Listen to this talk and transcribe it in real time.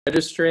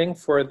registering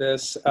for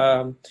this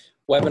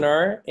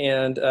webinar,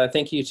 and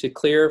thank you to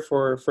Clear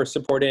for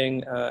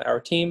supporting our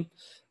team.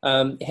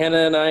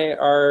 Hannah and I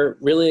are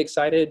really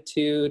excited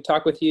to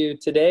talk with you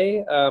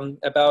today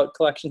about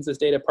collections as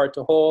data part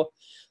to whole.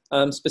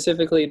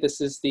 Specifically,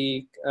 this is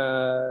a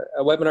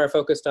webinar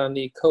focused on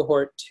the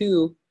Cohort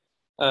 2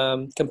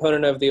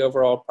 component of the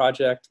overall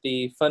project,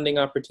 the funding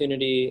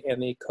opportunity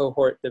and the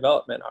cohort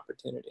development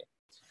opportunity.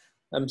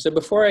 So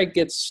before I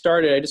get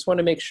started, I just want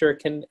to make sure,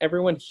 can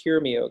everyone hear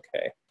me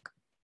okay?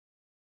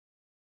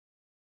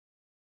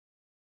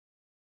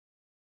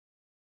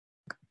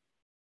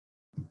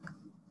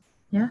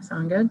 Yeah,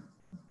 sound good.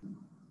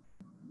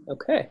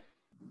 Okay.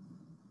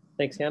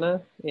 Thanks,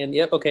 Hannah. And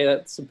yep, okay,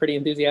 that's a pretty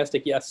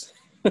enthusiastic yes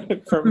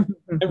from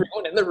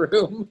everyone in the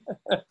room.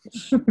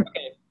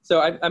 Okay,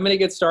 so I'm going to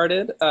get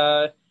started,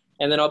 and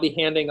then I'll be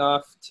handing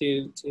off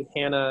to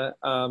Hannah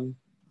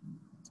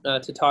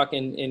to talk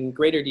in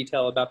greater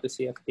detail about the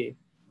CFP.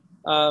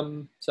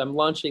 So I'm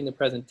launching the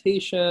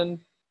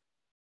presentation.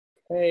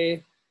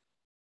 Okay.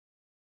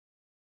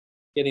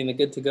 Getting the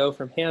good to go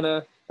from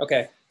Hannah.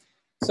 Okay.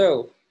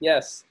 So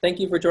yes, thank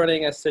you for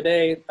joining us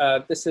today.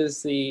 This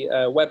is the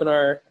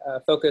webinar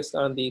focused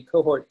on the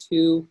Cohort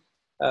 2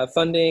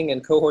 funding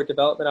and cohort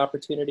development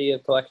opportunity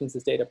of collections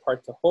as data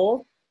part to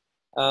whole.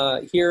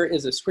 Here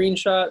is a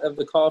screenshot of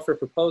the call for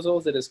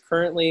proposals. It is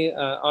currently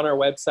on our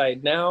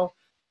website now.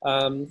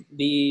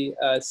 The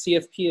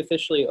CFP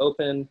officially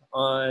opened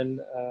on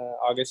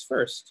August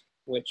 1st,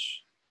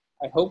 which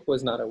I hope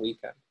was not a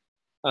weekend.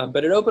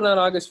 But it opened on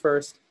August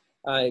 1st.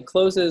 It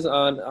closes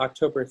on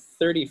October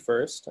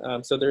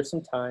 31st, so there's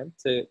some time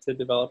to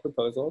develop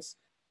proposals.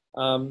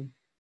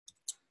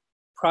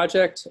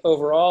 Project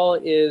overall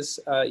is,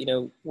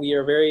 we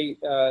are very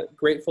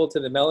grateful to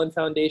the Mellon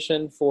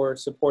Foundation for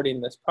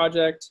supporting this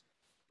project.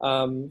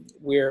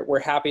 We're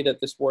happy that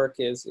this work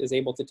is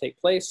able to take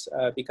place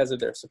because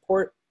of their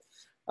support.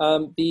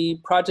 The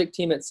project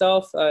team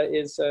itself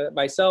is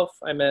myself.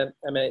 I'm at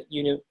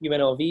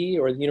UNLV,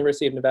 or the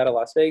University of Nevada,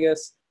 Las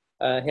Vegas.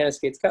 Hannah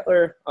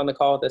Skates-Kettler on the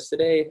call with us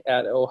today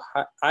at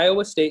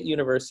Iowa State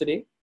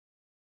University.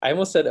 I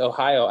almost said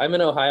Ohio. I'm in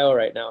Ohio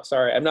right now.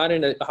 Sorry, I'm not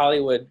in a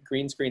Hollywood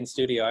green screen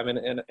studio. I'm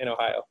in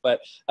Ohio.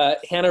 But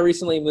Hannah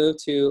recently moved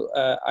to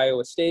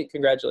Iowa State.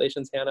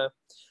 Congratulations, Hannah.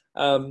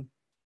 And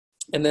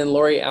then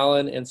Lori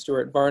Allen and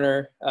Stuart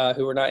Varner,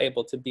 who were not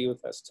able to be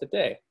with us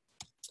today.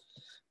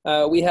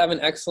 We have an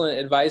excellent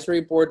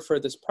advisory board for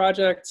this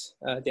project.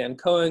 Dan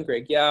Cohen,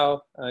 Greg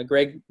Yao.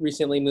 Greg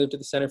recently moved to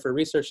the Center for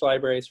Research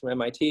Libraries from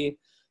MIT.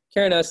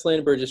 Karen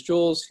Estlin, Burgess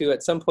Jules, who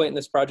at some point in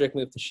this project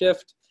moved to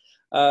Shift.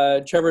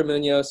 Trevor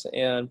Munoz,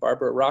 and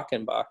Barbara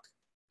Rockenbach.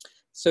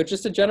 So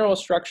just a general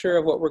structure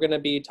of what we're going to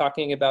be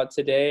talking about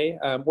today.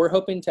 We're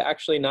hoping to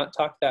actually not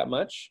talk that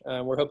much.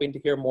 We're hoping to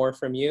hear more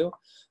from you.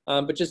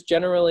 But just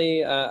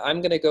generally,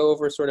 I'm going to go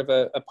over sort of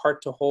a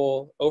part to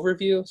whole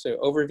overview, so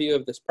overview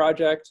of this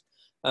project.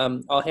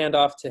 I'll hand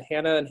off to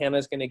Hannah, and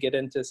Hannah's going to get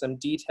into some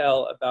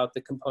detail about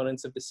the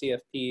components of the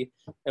CFP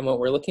and what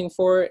we're looking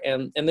for,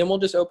 and then we'll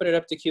just open it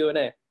up to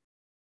Q&A.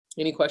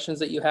 Any questions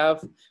that you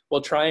have,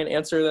 we'll try and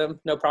answer them.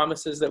 No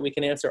promises that we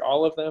can answer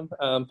all of them,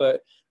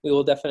 but we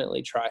will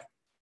definitely try.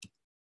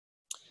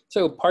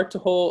 So part to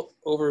whole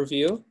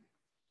overview.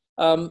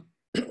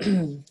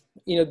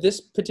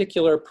 This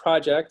particular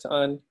project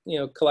on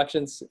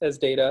collections as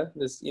data,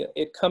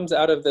 it comes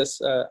out of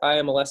this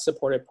IMLS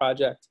supported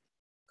project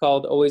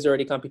called Always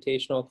Already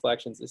Computational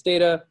Collections as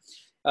Data.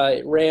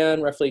 It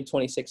ran roughly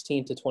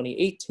 2016 to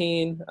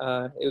 2018.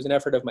 It was an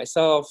effort of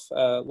myself,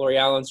 Lori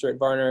Allen, Stuart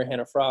Varner,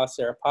 Hannah Frost,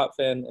 Sarah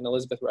Potvin, and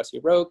Elizabeth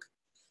Russi-Roque.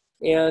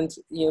 And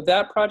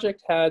that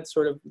project had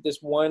sort of this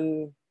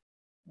one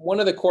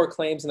of the core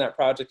claims in that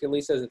project, at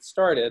least as it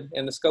started,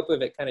 and the scope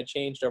of it kind of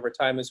changed over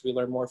time as we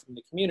learned more from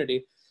the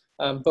community.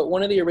 But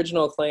one of the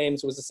original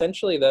claims was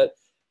essentially that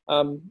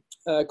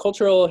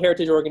cultural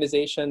heritage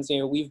organizations,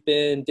 we've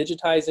been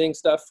digitizing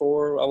stuff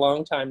for a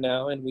long time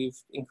now, and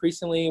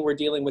we're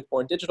dealing with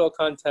more digital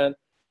content,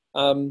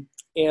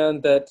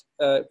 and that,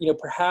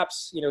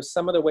 perhaps,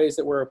 some of the ways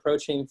that we're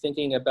approaching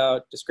thinking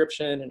about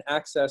description and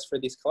access for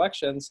these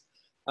collections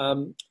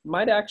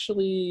might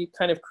actually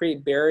kind of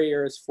create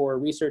barriers for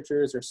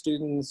researchers or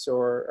students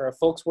or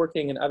folks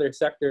working in other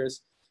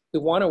sectors who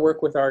want to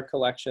work with our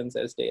collections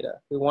as data,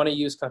 who want to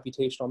use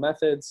computational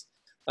methods,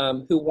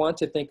 who want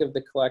to think of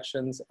the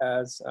collections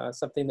as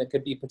something that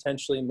could be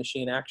potentially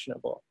machine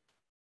actionable.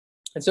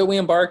 And so we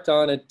embarked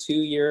on a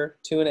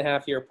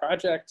 2.5 year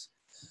project.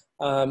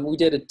 We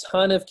did a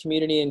ton of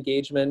community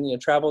engagement,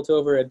 traveled to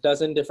over a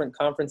dozen different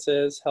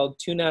conferences, held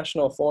 2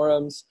 national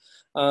forums,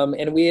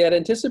 and we had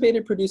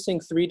anticipated producing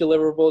 3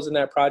 deliverables in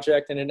that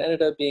project, and it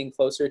ended up being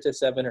closer to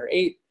 7 or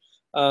 8.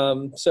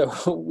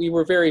 So we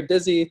were very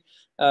busy.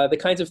 The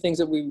kinds of things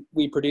that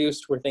we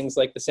produced were things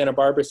like the Santa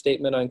Barbara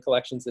Statement on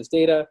Collections as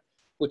Data,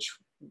 which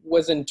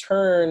was in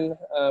turn,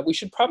 we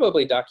should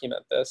probably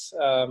document this.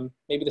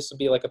 Maybe this will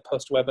be like a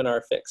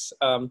post-webinar fix.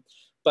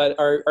 But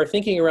our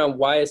thinking around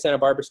why a Santa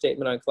Barbara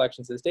Statement on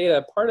Collections as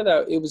Data, part of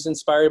that, it was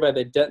inspired by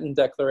the Denton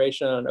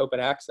Declaration on Open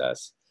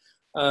Access,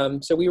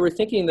 So we were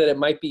thinking that it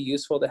might be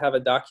useful to have a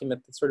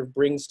document that sort of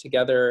brings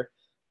together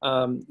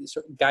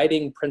sort of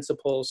guiding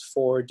principles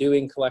for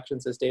doing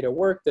collections as data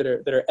work that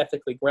are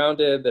ethically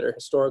grounded, that are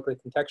historically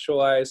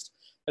contextualized,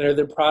 and are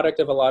the product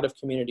of a lot of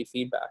community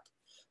feedback.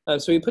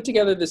 So we put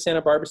together the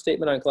Santa Barbara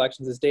Statement on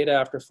Collections as Data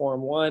after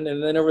Forum 1,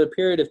 and then over the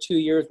period of 2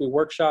 years, we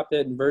workshopped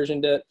it and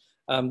versioned it,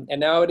 and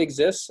now it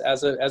exists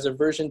as a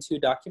version 2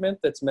 document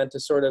that's meant to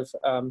sort of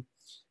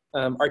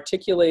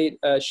articulate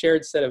a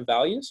shared set of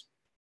values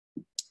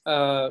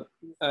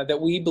that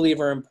we believe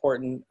are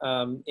important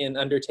in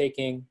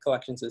undertaking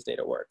collections as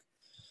data work.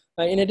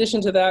 In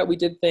addition to that, we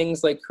did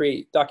things like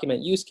create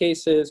document use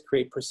cases,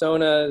 create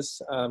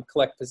personas,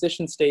 collect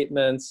position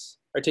statements,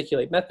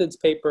 articulate methods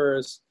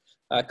papers,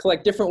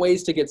 collect different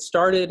ways to get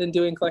started in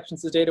doing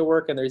collections as data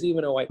work, and there's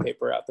even a white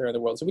paper out there in the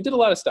world. So we did a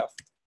lot of stuff.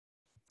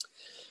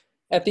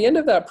 At the end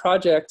of that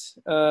project,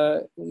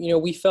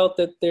 we felt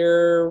that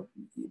there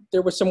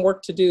was some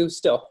work to do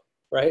still,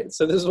 right?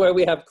 So this is why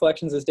we have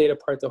collections as data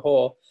part to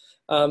whole.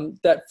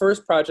 That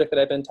first project that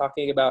I've been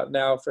talking about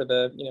now for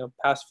the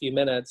past few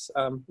minutes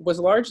was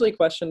largely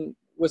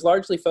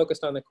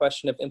focused on the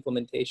question of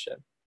implementation.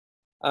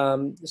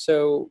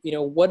 So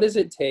what does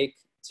it take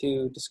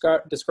to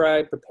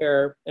describe,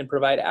 prepare, and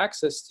provide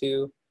access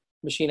to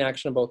machine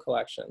actionable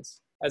collections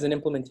as an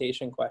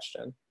implementation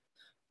question?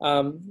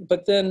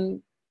 But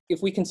then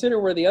if we consider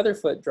where the other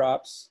foot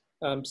drops,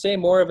 say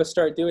more of us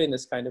start doing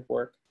this kind of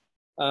work,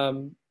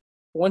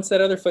 once that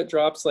other foot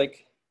drops,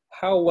 like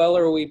how well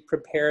are we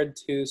prepared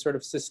to sort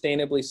of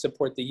sustainably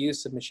support the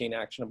use of machine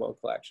actionable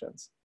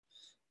collections?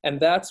 And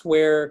that's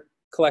where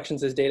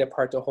collections as data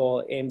part to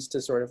whole aims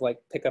to sort of like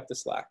pick up the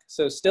slack.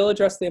 So still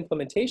address the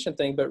implementation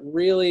thing, but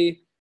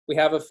really we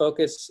have a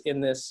focus in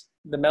the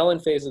melon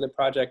phase of the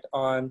project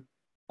on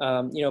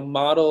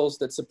models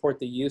that support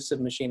the use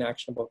of machine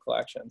actionable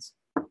collections.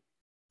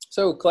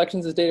 So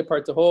collections as data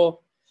part to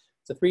whole,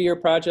 it's a 3-year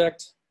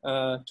project,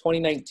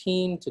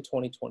 2019 to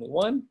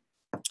 2021.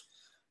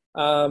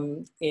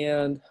 And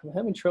I'm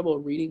having trouble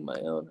reading my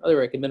own,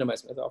 otherwise I can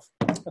minimize myself.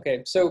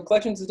 Okay, so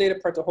collections as data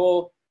part to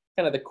whole,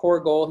 kind of the core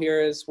goal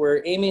here is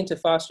we're aiming to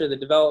foster the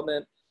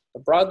development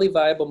of broadly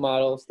viable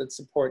models that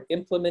support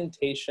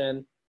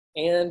implementation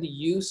and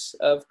use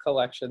of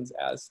collections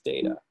as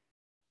data.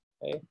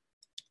 Okay.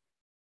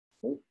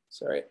 Ooh,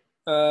 sorry.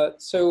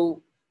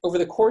 So over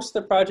the course of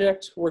the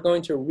project, we're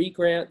going to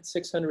re-grant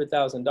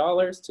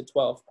 $600,000 to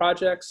 12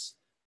 projects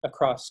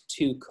across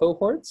 2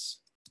 cohorts.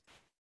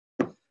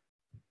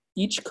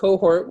 Each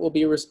cohort will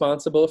be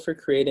responsible for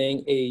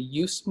creating a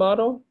use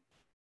model,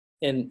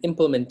 an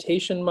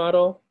implementation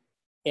model,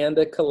 and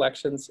a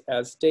collections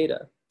as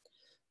data.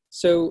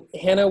 So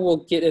Hannah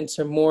will get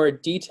into more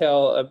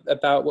detail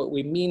about what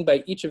we mean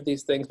by each of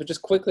these things, but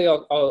just quickly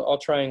I'll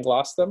try and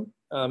gloss them,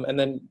 and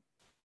then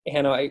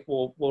Hannah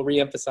will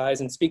reemphasize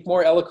and speak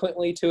more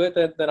eloquently to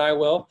it than I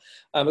will.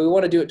 But we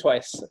want to do it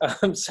twice.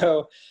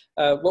 So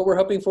what we're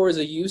hoping for is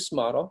a use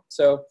model.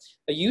 So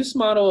a use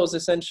model is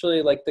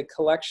essentially like the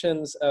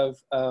collections of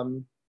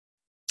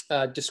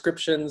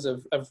descriptions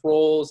of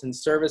roles and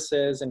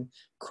services and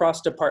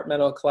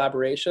cross-departmental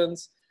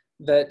collaborations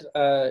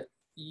that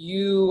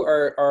you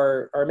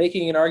are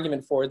making an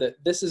argument for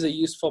that this is a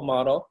useful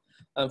model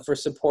for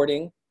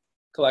supporting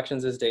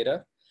collections as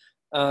data.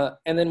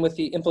 And then with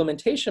the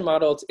implementation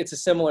model, it's a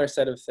similar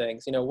set of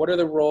things. What are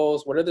the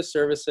roles? What are the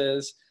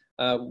services?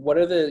 What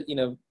are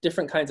the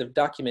different kinds of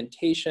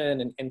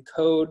documentation and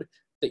code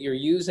that you're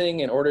using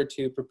in order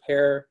to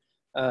prepare,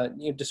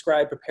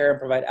 describe, prepare, and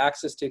provide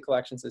access to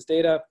collections as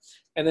data?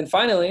 And then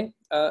finally,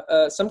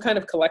 some kind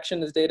of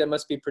collection as data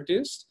must be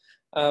produced.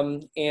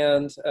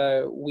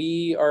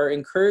 We are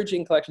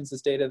encouraging collections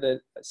as data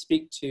that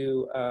speak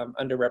to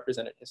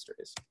underrepresented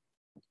histories.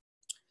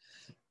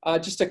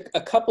 Just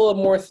a couple of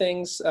more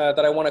things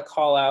that I want to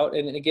call out,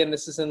 and again,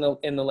 this is in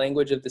the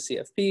language of the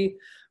CFP,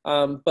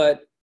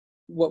 but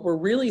what we're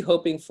really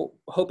hoping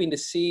to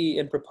see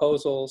in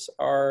proposals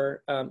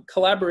are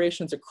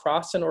collaborations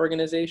across an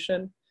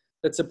organization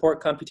that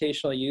support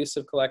computational use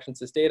of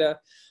collections as data.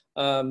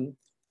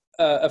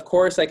 Of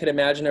course, I could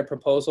imagine a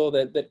proposal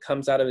that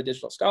comes out of a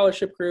digital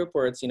scholarship group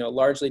where it's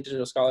largely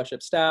digital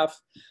scholarship staff.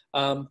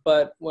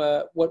 But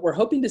what we're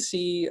hoping to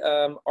see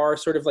are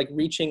sort of like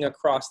reaching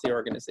across the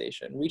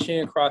organization,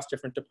 reaching across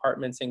different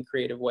departments in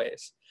creative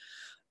ways.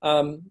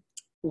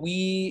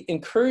 We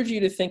encourage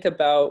you to think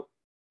about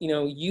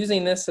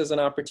using this as an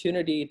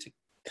opportunity to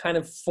kind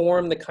of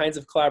form the kinds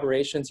of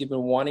collaborations you've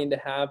been wanting to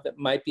have that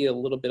might be a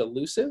little bit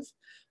elusive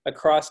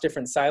across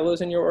different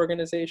silos in your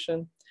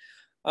organization.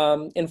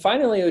 And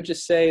finally, I would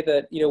just say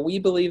that, we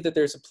believe that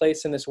there's a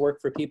place in this work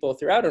for people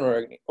throughout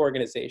an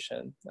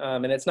organization.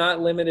 And it's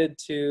not limited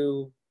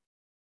to,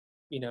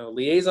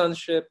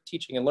 liaisonship,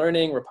 teaching and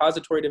learning,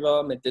 repository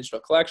development,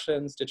 digital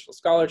collections, digital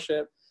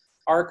scholarship,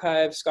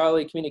 archives,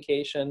 scholarly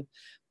communication,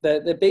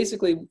 that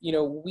basically,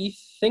 we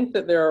think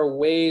that there are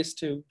ways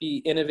to be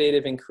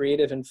innovative and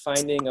creative in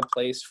finding a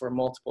place for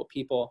multiple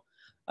people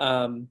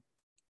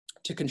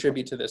to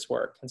contribute to this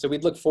work. And so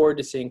we'd look forward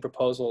to seeing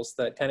proposals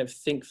that kind of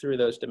think through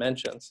those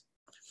dimensions.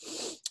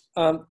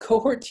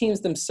 Cohort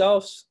teams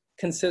themselves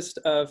consist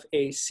of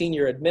a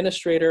senior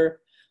administrator,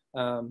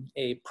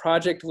 a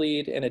project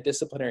lead, and a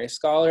disciplinary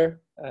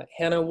scholar.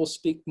 Hannah will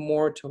speak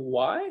more to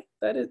why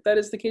that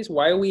is the case,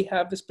 why we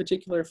have this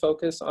particular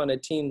focus on a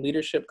team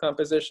leadership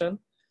composition.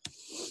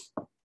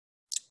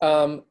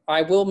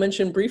 I will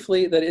mention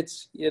briefly that it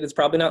is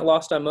probably not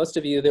lost on most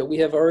of you that we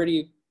have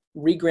already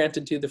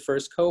re-granted to the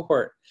first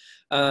cohort.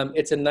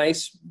 It's a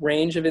nice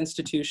range of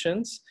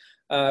institutions.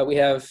 We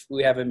have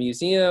a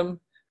museum,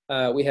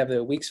 we have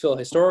the Weeksville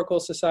Historical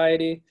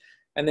Society,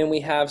 and then we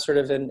have sort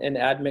of an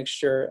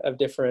admixture of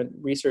different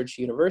research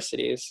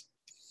universities.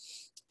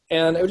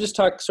 And I would just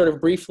talk sort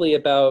of briefly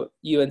about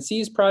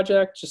UNC's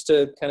project, just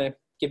to kind of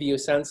give you a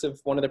sense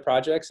of one of the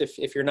projects.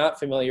 If you're not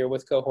familiar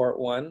with Cohort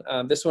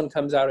 1, this one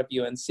comes out of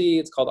UNC.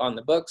 It's called On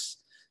the Books,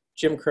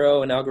 Jim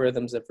Crow and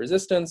Algorithms of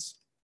Resistance.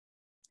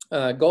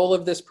 Goal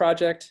of this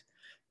project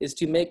is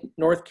to make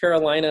North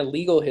Carolina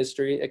legal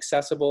history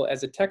accessible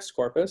as a text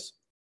corpus.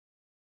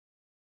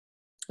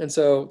 And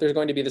so there's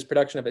going to be this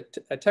production of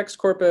a text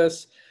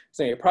corpus, there's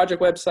going to be a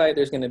project website,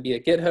 there's going to be a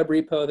GitHub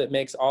repo that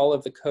makes all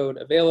of the code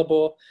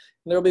available,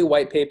 and there'll be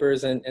white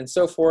papers and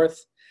so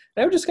forth.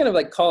 And I would just kind of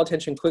like call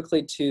attention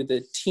quickly to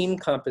the team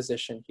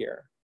composition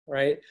here,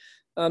 right?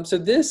 So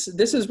this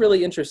is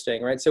really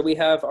interesting, right? So we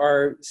have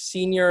our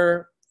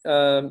senior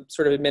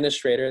sort of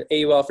administrator,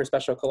 AUL for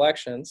Special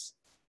Collections,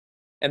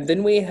 and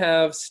then we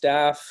have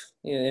staff,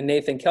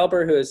 Nathan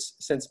Kelber, who has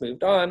since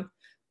moved on,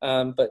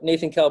 but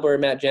Nathan Kelber,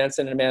 Matt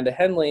Jansen, and Amanda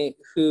Henley,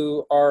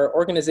 who are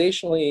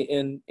organizationally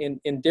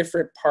in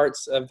different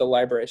parts of the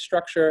library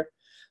structure.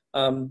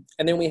 And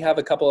then we have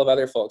a couple of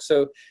other folks.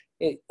 So,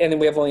 and then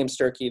we have William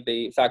Sturkey,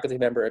 the faculty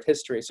member of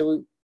history.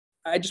 So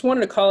I just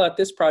wanted to call out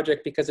this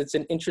project because it's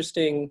an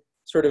interesting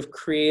sort of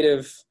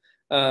creative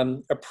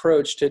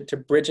approach to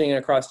bridging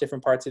across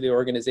different parts of the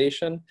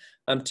organization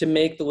to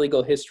make the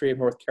legal history of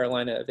North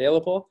Carolina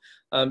available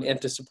and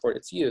to support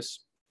its use.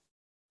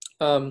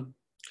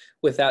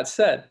 With that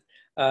said,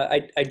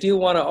 I do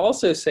want to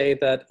also say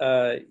that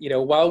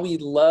while we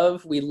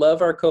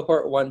love our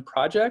Cohort 1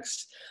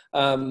 projects,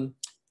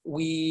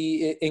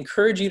 we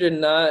encourage you to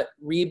not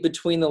read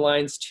between the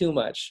lines too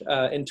much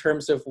in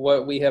terms of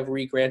what we have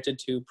re-granted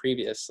to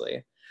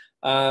previously.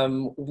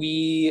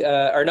 We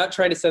are not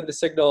trying to send the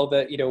signal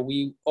that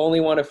we only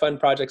want to fund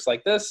projects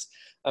like this.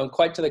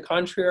 Quite to the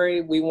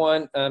contrary, we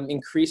want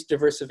increased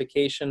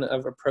diversification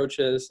of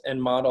approaches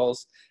and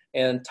models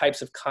and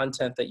types of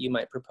content that you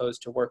might propose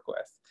to work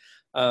with.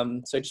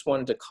 So I just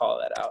wanted to call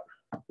that out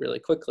really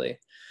quickly.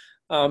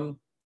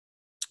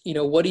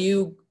 What do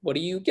you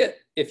get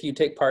if you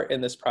take part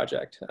in this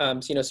project?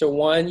 So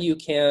one, you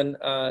can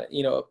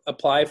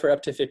apply for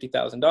up to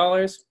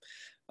 $50,000.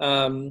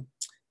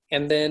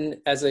 And then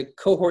as a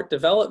cohort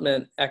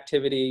development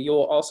activity,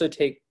 you'll also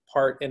take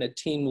part in a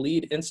team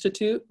lead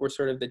institute where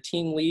sort of the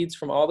team leads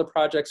from all the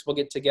projects will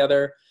get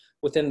together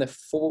within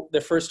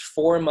the first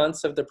 4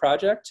 months of the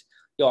project.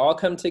 You'll all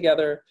come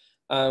together.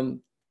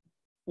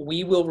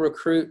 We will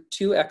recruit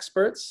 2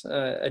 experts,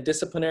 a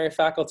disciplinary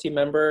faculty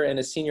member and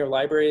a senior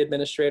library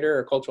administrator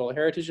or cultural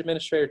heritage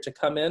administrator, to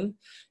come in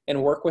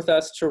and work with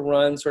us to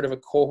run sort of a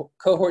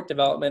cohort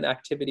development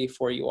activity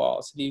for you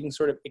all. So you can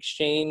sort of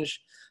exchange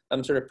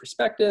sort of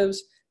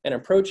perspectives and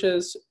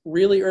approaches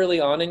really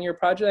early on in your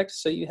project,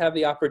 so you have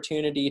the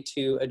opportunity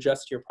to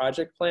adjust your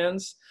project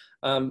plans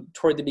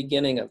toward the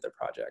beginning of the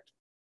project.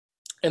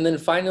 And then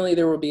finally,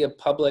 there will be a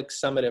public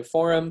summative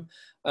forum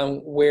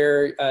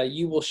where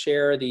you will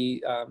share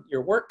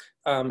your work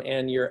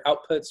and your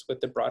outputs with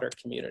the broader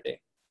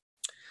community.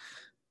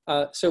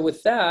 So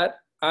with that,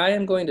 I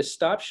am going to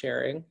stop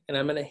sharing and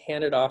I'm going to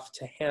hand it off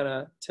to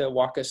Hannah to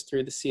walk us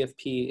through the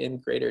CFP in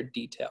greater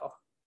detail.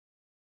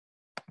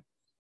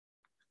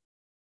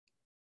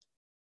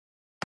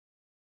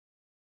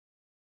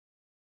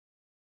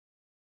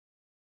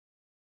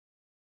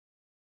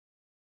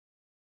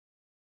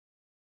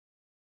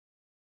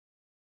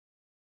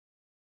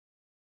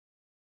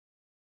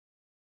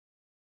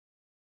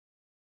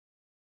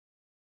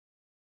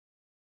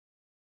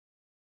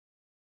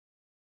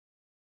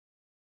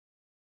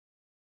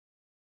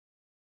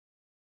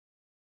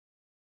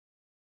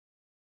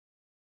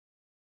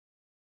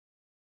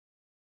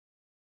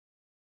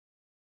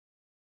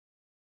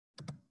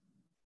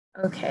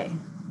 Okay,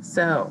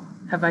 so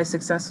have I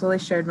successfully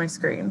shared my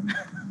screen?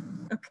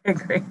 Okay,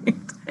 great.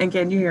 And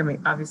can you hear me?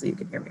 Obviously you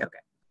can hear me,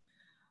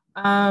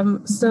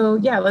 okay. So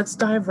yeah, let's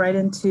dive right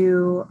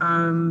into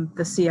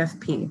the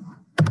CFP.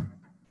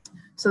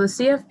 So the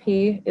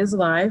CFP is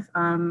live.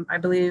 I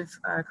believe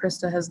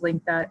Krista has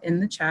linked that in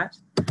the chat,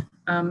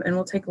 and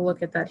we'll take a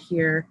look at that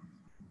here.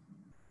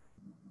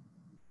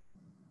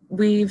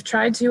 We've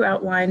tried to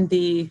outline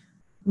the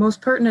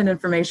most pertinent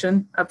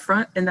information up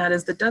front, and that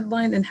is the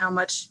deadline and how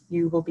much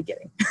you will be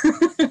getting.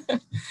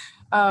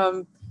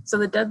 So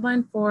the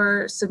deadline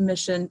for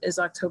submission is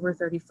October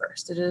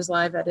 31st. It is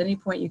live. At any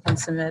point you can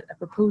submit a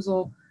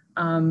proposal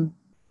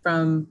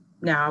from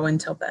now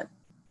until then.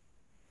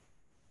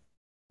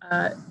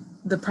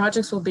 The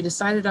projects will be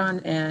decided on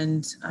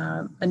and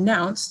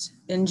announced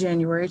in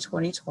January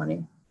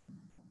 2020.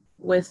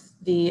 with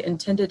the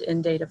intended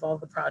end date of all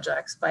the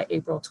projects by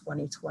April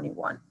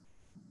 2021.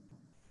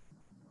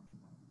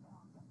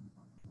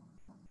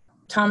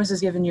 Thomas has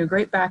given you a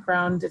great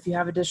background. If you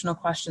have additional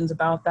questions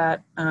about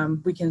that,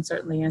 we can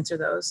certainly answer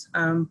those.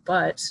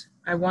 But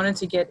I wanted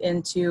to get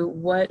into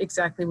what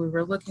exactly we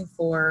were looking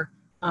for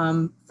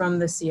from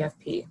the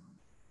CFP.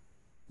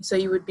 So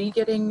you would be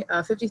getting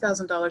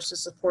 $50,000 to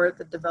support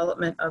the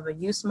development of a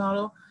use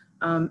model,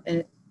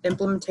 an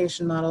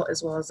implementation model,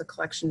 as well as the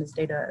collection as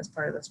data as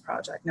part of this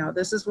project. Now,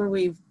 this is where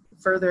we've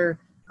further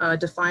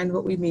defined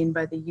what we mean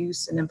by the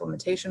use and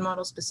implementation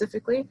model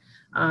specifically.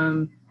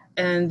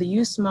 And the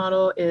use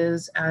model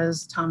is,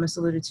 as Thomas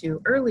alluded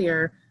to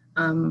earlier,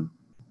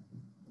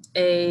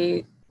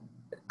 a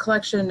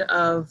collection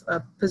of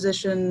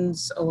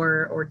positions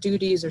or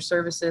duties or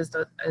services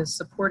that is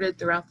supported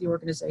throughout the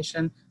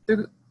organization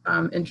through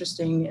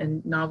interesting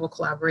and novel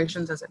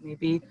collaborations, as it may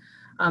be,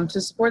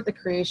 to support the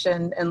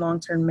creation and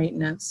long-term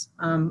maintenance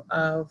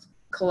of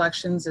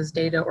collections as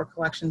data or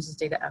collections as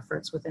data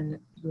efforts within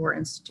your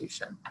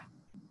institution.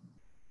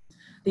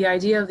 The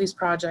idea of these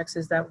projects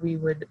is that we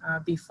would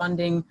be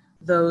funding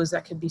those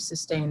that could be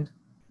sustained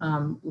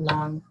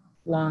long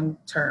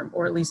term,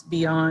 or at least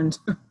beyond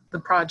the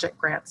project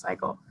grant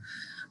cycle.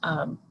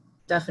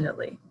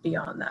 Definitely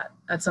beyond that.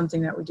 That's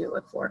something that we do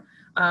look for.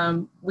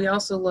 We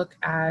also look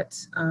at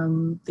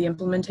the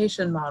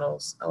implementation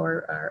models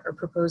or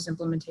proposed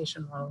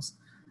implementation models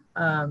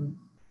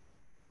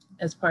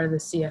as part of the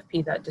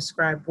CFP that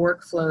describe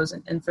workflows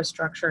and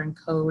infrastructure and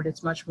code.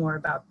 It's much more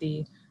about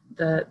the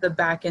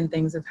back end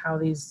things of how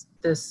this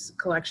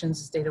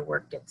collections data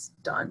work gets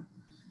done.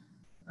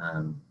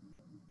 And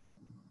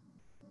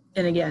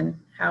again,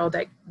 how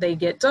they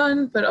get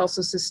done, but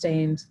also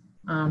sustained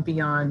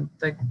beyond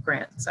the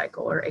grant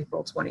cycle or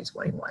April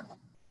 2021.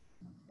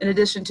 In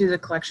addition to the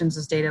collections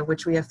as data,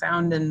 which we have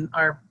found in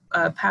our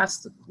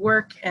past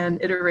work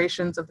and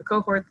iterations of the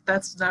cohort,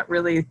 that's not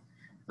really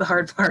the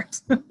hard part.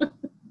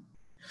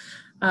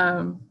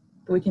 But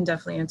we can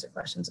definitely answer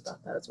questions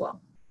about that as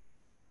well.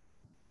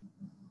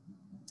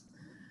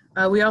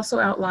 We also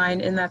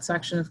outline in that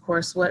section, of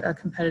course, what a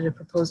competitive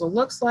proposal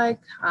looks like.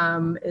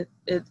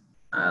 It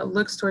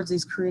looks towards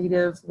these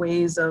creative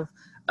ways of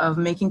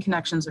making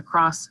connections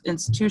across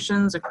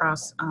institutions,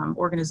 across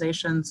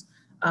organizations,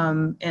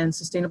 and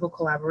sustainable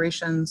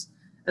collaborations,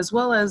 as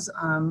well as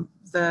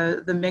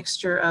the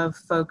mixture of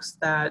folks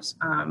that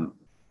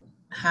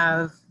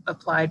have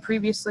applied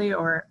previously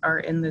or are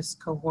in this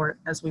cohort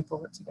as we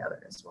pull it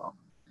together as well.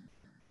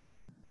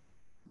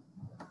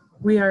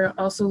 We are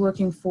also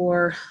looking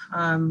for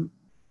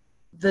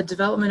the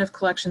development of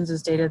collections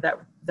as data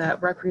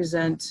that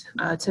represent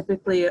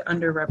typically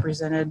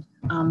underrepresented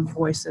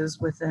voices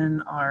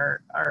within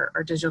our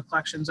digital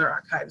collections or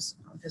archives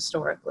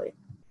historically,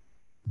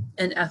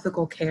 and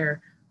ethical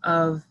care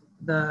of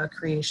the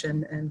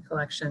creation and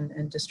collection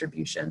and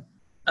distribution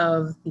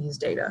of these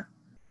data.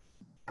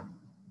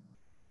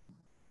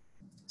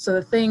 So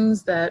the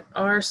things that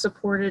are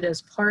supported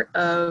as part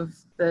of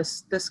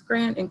this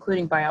grant,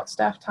 including buyout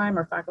staff time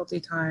or faculty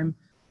time,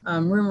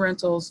 room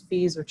rentals,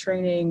 fees or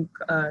training,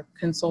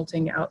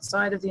 consulting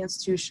outside of the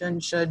institution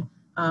should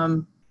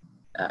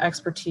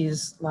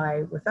expertise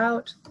lie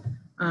without.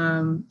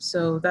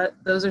 So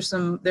there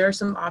are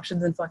some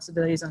options and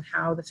flexibilities on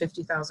how the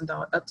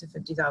 $50,000 up to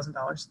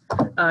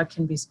 $50,000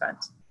 can be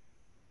spent.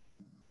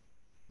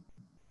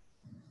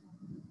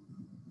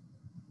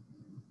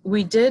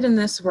 We did in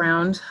this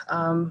round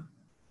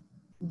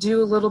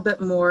do a little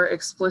bit more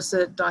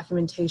explicit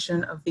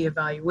documentation of the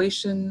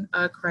evaluation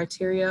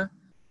criteria,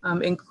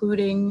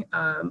 including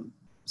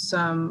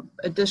some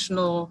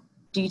additional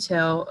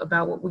detail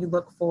about what we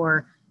look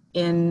for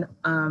in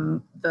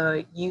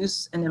the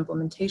use and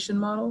implementation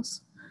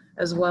models,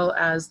 as well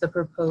as the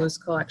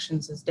proposed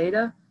collections as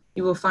data.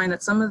 You will find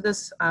that some of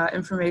this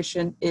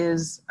information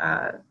is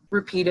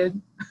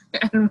repeated,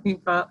 and we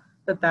thought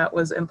that that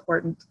was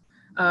important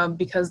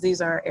because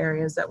these are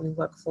areas that we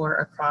look for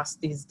across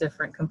these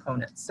different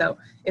components. So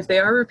if they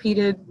are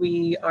repeated,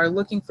 we are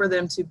looking for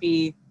them to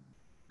be,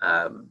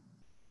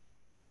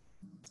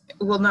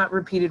 well, not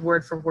repeated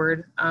word for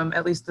word,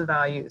 at least the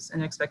values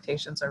and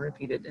expectations are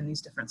repeated in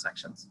these different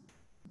sections.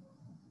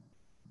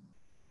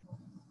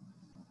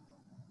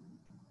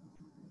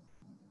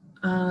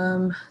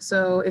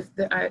 So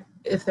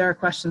if there are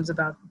questions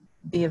about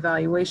the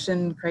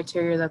evaluation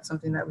criteria, that's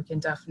something that we can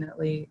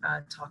definitely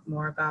talk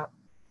more about.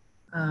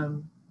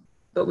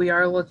 But we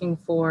are looking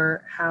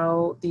for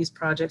how these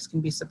projects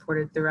can be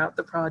supported throughout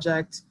the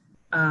project.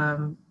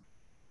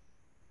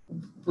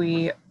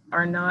 We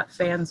are not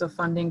fans of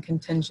funding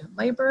contingent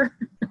labor.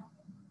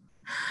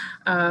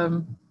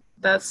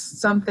 That's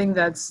something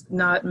that's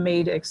not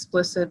made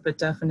explicit, but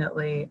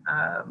definitely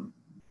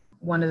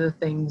one of the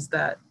things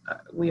that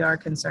we are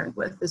concerned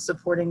with is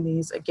supporting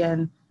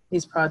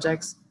these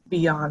projects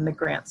beyond the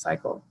grant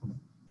cycle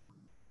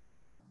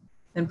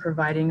and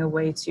providing a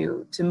way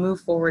to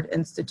move forward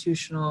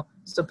institutional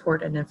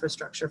support and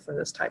infrastructure for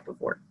this type of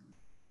work.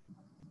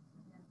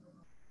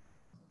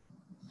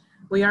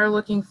 We are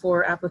looking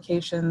for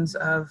applications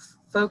of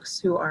folks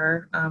who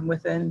are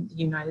within the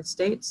United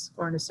States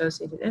or an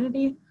associated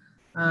entity.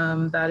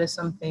 That is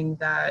something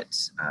that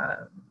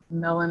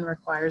Mellon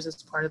requires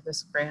as part of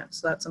this grant.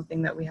 So that's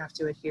something that we have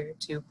to adhere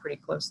to pretty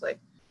closely.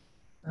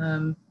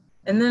 And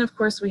then of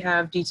course we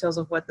have details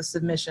of what the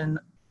submission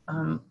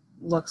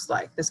looks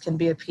like. This can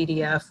be a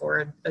PDF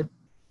or a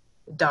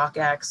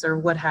docx or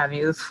what have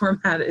you. The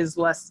format is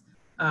less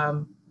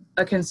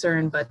a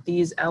concern, but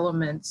these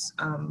elements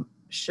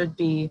should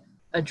be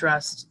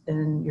addressed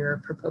in your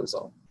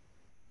proposal.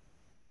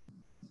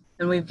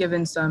 And we've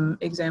given some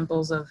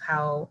examples of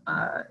how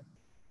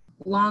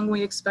long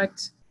we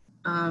expect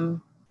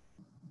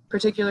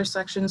particular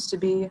sections to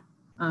be.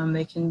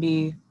 They can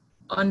be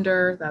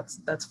under,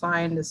 that's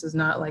fine. This is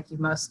not like you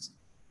must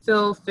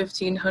fill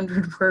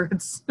 1,500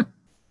 words.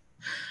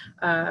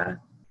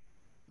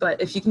 But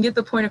if you can get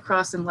the point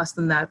across in less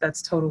than that,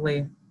 that's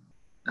totally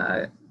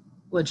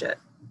legit.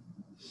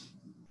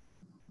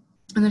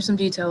 And there's some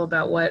detail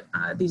about what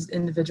these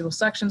individual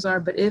sections are,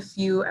 but if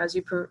you, as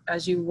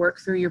you work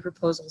through your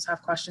proposals,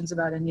 have questions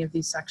about any of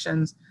these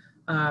sections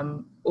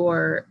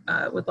or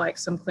would like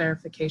some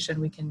clarification,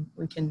 we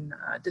can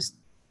just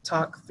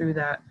talk through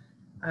that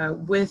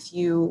with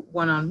you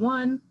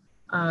one-on-one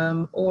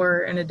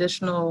or an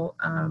additional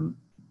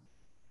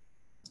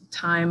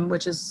time,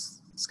 which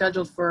is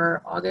scheduled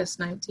for August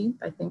 19th.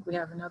 I think we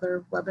have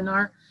another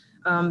webinar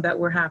that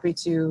we're happy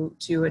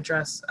to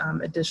address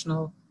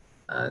additional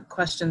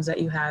questions that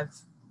you have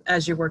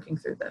as you're working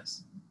through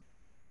this.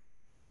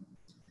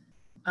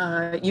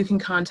 You can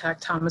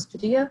contact Thomas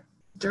Padilla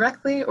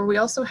directly, or we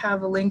also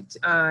have a link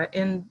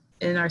in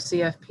our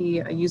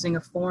CFP using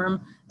a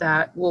form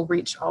that will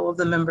reach all of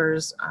the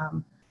members,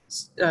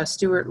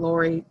 Stuart,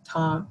 Lori,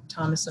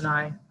 Thomas, and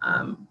I,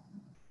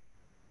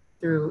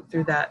 through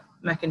that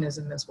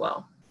mechanism as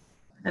well.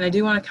 And I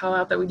do want to call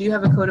out that we do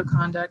have a code of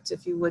conduct.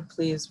 If you would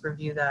please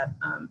review that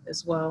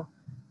as well.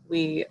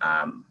 We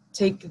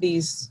take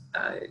these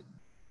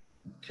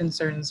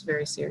concerns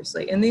very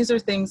seriously. And these are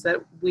things that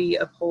we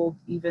uphold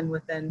even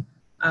within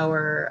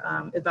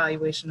our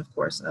evaluation, of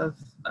course, of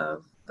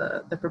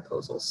the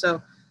proposal.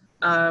 So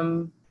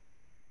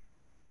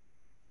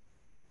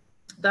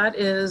that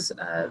is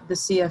the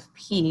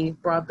CFP,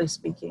 broadly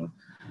speaking.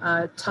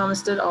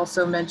 Thomas did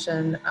also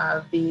mention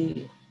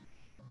the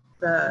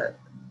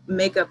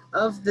makeup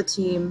of the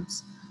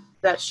teams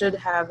that should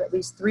have at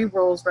least 3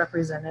 roles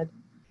represented.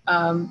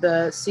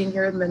 The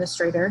senior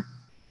administrator,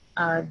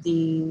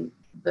 the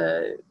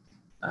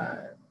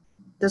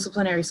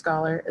disciplinary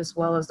scholar, as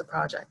well as the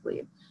project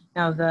lead.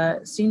 Now,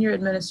 the senior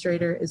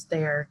administrator is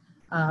there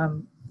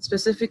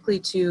specifically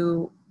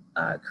to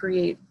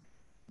create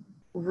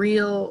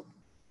real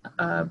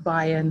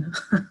buy-in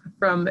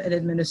from an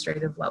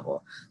administrative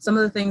level. Some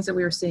of the things that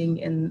we were seeing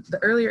in the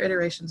earlier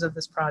iterations of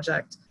this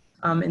project,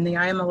 in the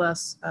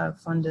IMLS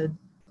funded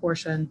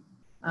portion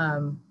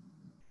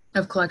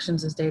of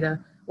collections as data,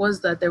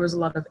 was that there was a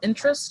lot of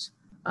interest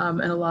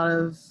and a lot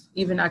of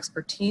even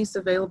expertise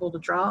available to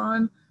draw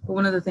on. But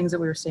one of the things that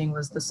we were seeing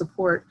was the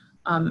support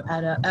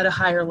at a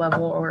higher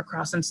level or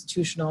across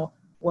institutional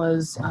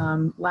was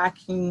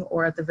lacking,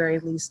 or at the very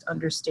least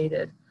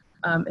understated.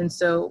 And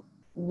so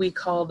we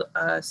called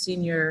a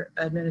senior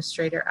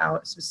administrator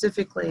out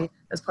specifically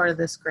as part of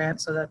this grant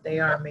so that they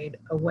are made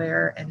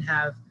aware and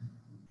have,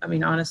 I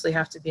mean, honestly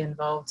have to be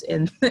involved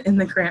in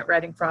the grant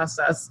writing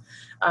process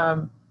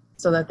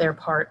so that they're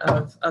part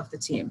of the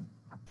team.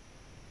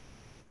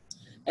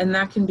 And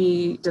that can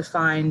be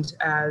defined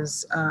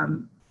as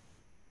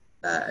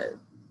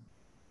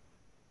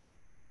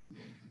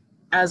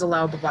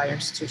allowable by your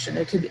institution.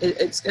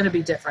 It's going to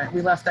be different.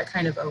 We left that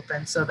kind of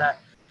open so that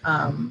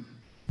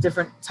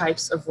different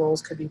types of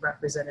roles could be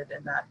represented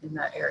in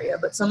that area.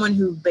 But someone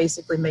who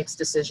basically makes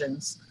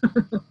decisions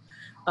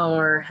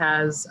or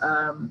has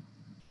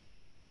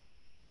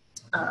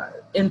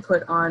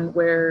input on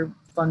where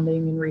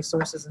funding and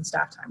resources and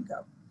staff time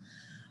go.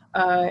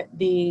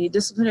 The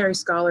disciplinary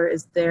scholar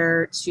is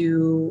there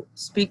to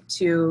speak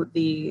to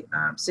the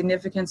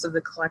significance of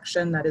the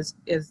collection that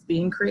is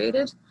being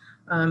created,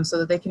 so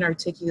that they can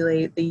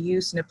articulate the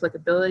use and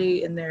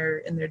applicability in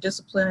their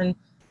discipline,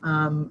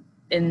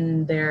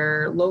 in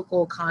their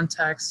local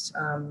context,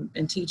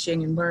 in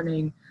teaching and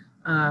learning,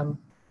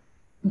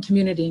 in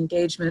community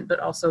engagement,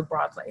 but also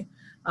broadly.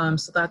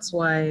 So that's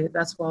why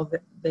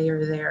they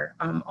are there,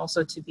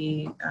 also to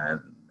be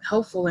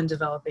helpful in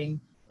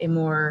developing a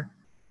more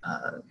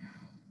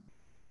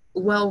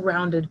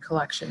well-rounded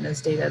collection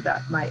as data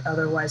that might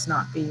otherwise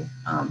not be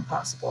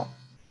possible.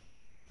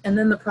 And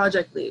then the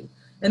project lead.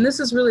 And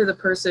this is really the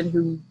person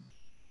who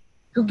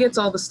gets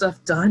all the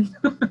stuff done.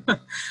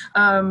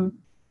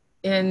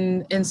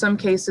 In some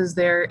cases,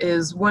 there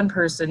is one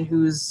person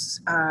who's,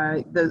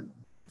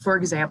 for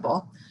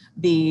example,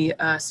 the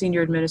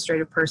senior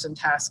administrative person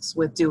tasks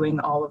with doing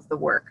all of the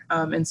work.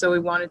 And so we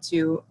wanted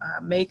to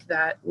make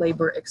that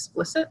labor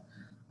explicit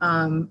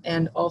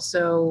and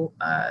also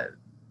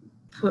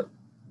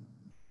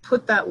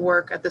put that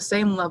work at the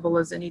same level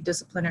as any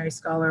disciplinary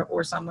scholar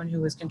or someone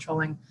who is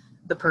controlling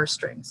the purse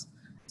strings.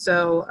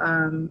 So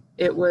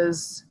it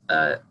was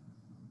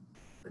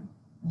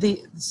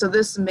So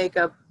this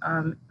makeup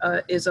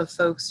is of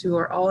folks who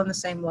are all on the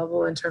same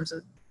level in terms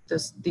of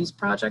these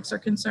projects are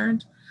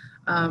concerned.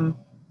 And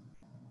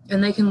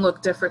they can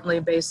look differently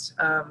based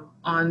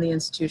on the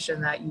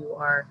institution that you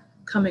are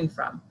coming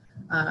from.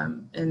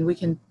 And we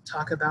can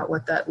talk about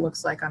what that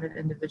looks like on an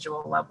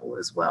individual level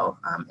as well,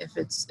 if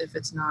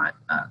it's not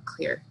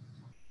clear.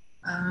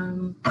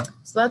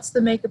 So that's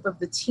the makeup of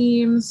the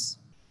teams.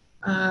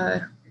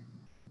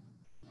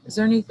 Is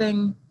there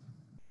anything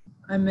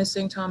I'm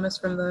missing, Thomas,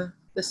 from the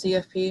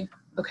CFP?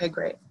 Okay,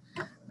 great.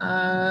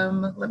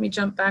 Let me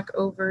jump back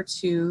over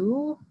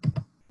to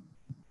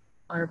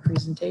our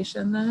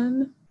presentation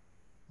then.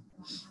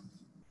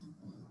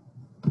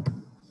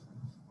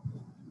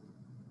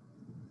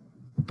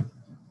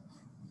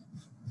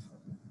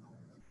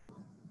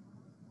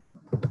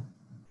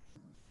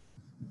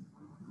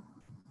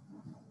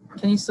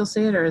 Can you still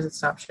see it, or is it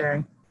stopped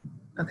sharing?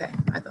 Okay,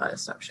 I thought it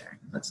stopped sharing.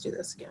 Let's do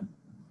this again.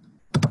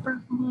 Okay.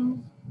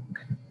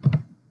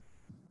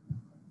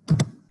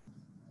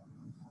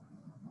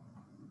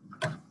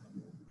 All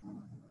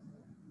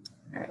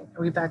right,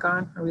 are we back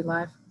on? Are we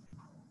live?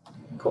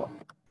 Cool.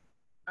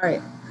 All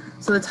right,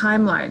 so the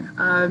timeline.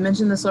 I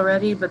mentioned this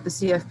already, but the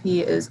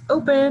CFP is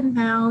open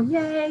now,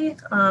 yay.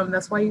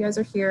 That's why you guys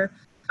are here.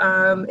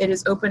 It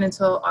is open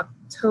until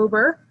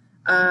October.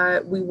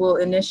 We will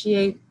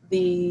initiate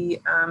the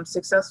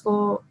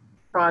successful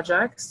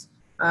projects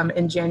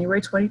in January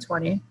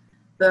 2020.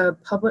 The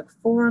public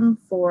forum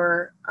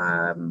for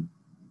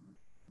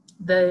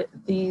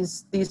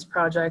these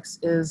projects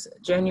is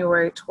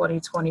January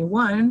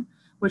 2021,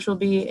 which will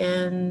be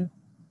in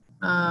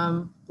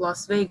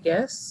Las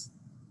Vegas,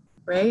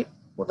 right?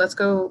 Well, let's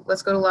go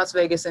to Las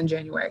Vegas in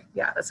January.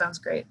 Yeah, that sounds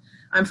great.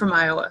 I'm from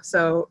Iowa,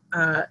 so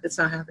it's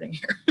not happening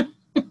here.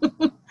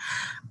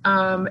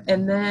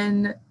 And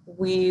then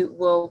we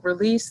will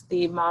release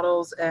the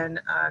models and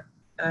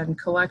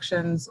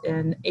collections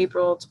in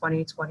April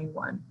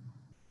 2021.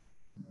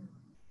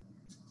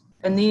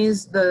 And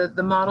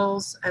the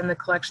models and the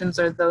collections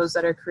are those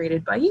that are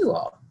created by you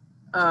all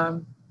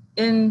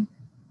in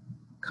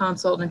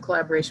consult and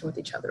collaboration with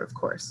each other, of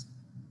course.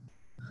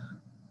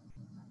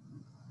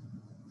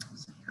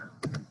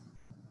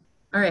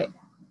 All right,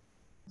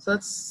 so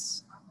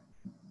that's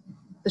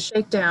the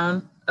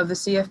shakedown of the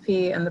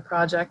CFP and the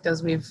project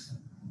as we've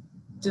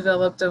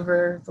developed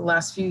over the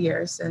last few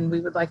years, and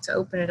we would like to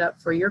open it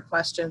up for your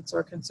questions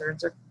or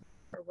concerns or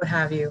what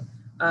have you.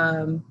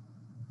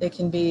 It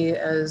can be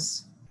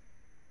as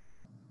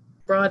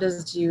broad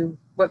as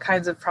what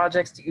kinds of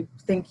projects do you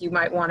think you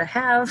might want to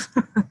have,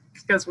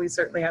 because we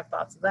certainly have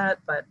thoughts of that,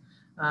 but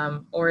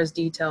or as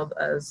detailed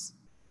as,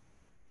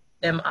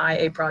 am I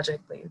a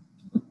project lead?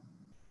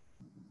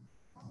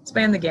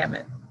 Span the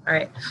gamut. All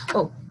right.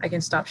 Oh, I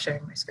can stop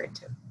sharing my screen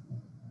too.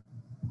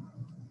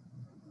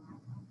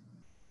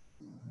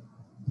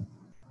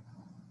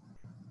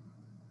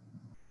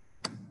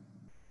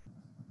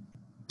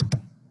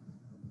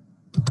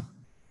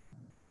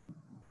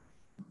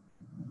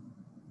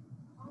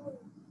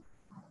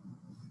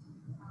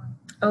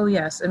 Oh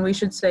yes, and we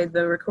should say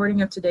the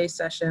recording of today's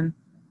session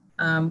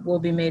will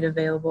be made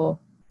available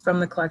from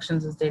the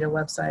Collections as Data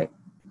website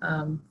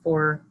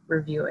for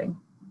reviewing.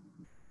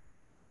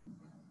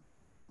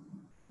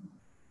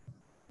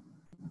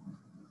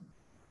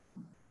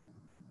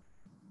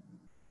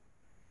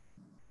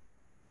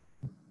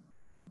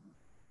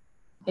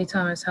 Hey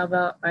Thomas, how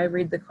about I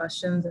read the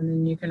questions and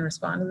then you can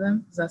respond to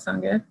them? Does that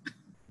sound good?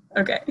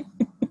 Okay.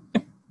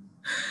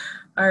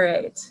 All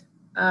right.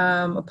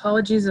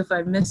 Apologies if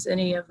I missed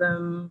any of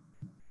them.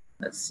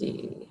 Let's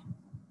see.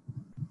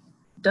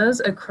 Does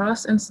a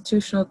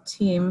cross-institutional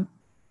team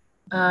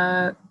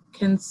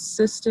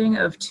consisting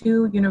of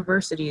 2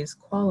 universities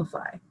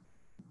qualify?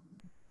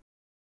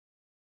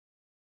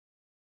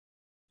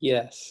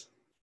 Yes.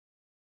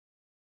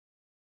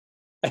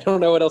 I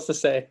don't know what else to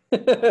say.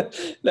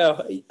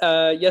 No,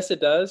 yes, it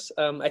does.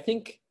 I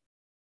think,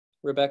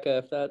 Rebecca,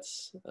 if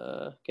that's,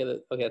 okay,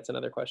 that's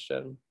another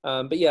question.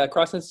 But yeah,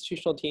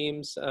 cross-institutional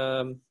teams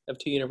of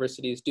 2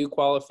 universities do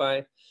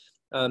qualify.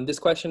 This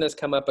question has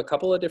come up a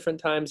couple of different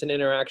times in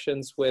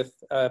interactions with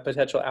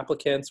potential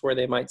applicants where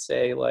they might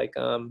say like,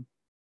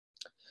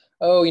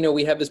 oh,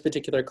 we have this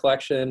particular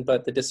collection,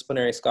 but the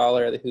disciplinary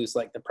scholar who's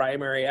like the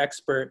primary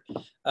expert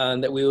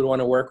that we would want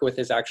to work with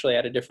is actually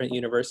at a different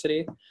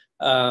university.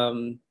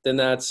 Then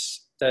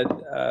that's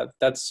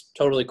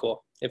totally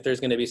cool if there's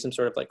going to be some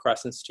sort of like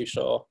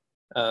cross-institutional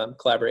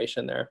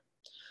collaboration there.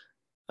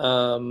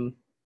 Or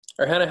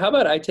Hannah, how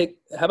about I take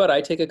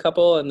a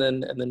couple and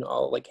then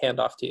I'll like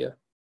hand off to you.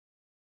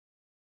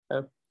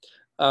 Okay.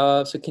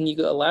 So can you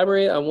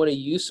elaborate on what a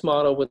use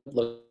model would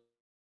look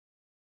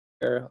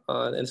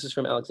on, and this is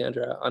from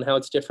Alexandra, on how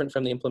it's different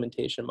from the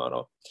implementation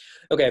model?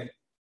 Okay,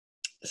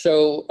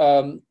 so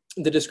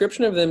the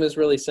description of them is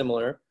really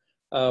similar.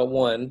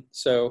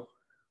 So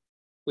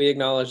we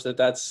acknowledge that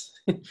that's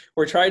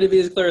we're trying to be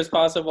as clear as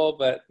possible,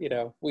 but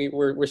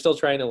we're still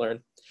trying to learn.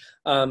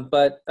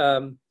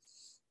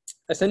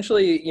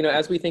 essentially,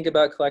 as we think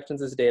about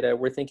collections as data,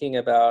 we're thinking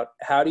about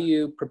how do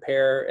you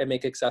prepare and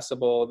make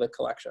accessible the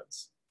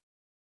collections?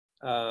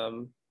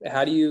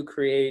 How do you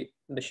create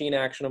machine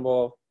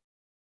actionable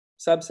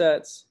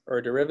subsets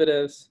or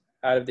derivatives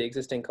out of the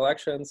existing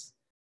collections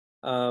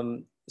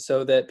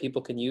so that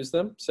people can use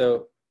them?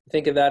 So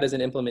think of that as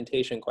an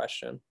implementation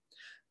question.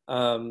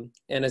 And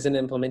as an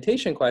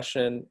implementation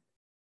question,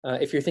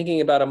 if you're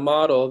thinking about a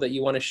model that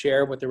you want to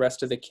share with the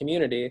rest of the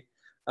community,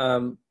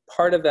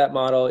 part of that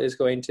model is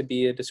going to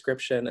be a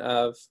description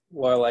of,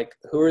 well, like,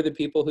 who are the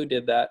people who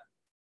did that,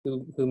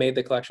 who made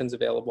the collections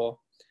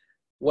available?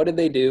 What did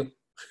they do?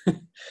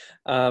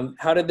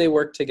 How did they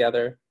work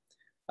together?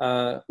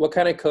 What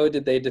kind of code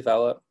did they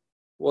develop?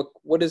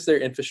 What does their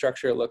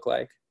infrastructure look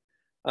like?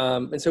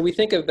 And so we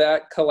think of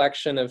that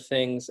collection of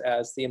things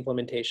as the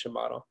implementation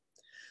model.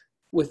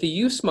 With the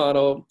use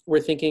model,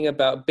 we're thinking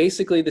about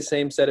basically the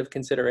same set of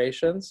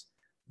considerations,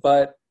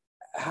 but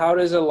how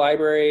does a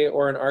library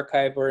or an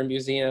archive or a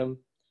museum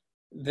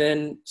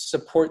then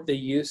support the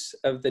use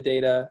of the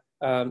data,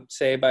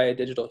 say by a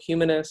digital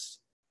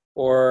humanist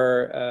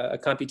or a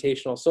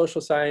computational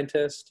social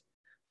scientist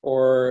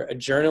or a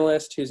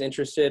journalist who's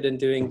interested in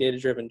doing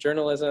data-driven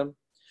journalism?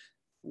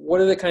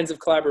 What are the kinds of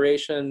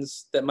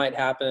collaborations that might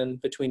happen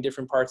between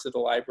different parts of the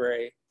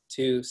library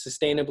to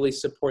sustainably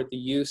support the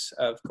use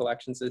of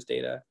collections as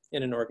data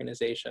in an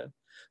organization?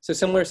 So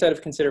similar set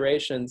of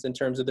considerations in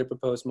terms of the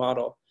proposed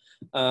model.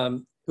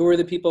 Who are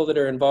the people that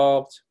are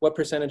involved? What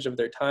percentage of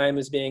their time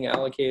is being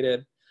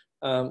allocated?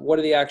 What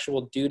are the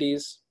actual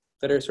duties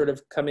that are sort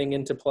of coming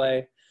into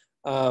play?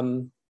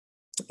 And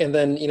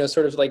then,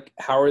 sort of like,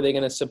 how are they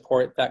going to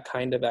support that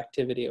kind of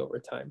activity over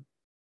time?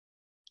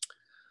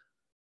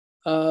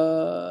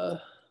 And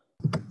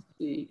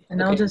okay.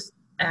 I'll just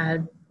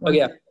add one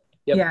thing.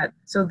 Yep. Yeah,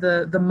 so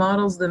the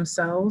models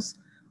themselves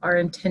are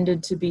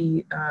intended to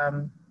be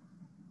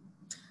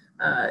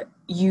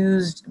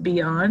used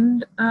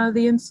beyond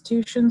the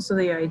institution. So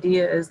the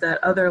idea is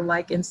that other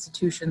like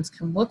institutions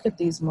can look at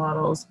these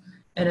models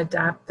and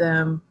adapt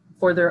them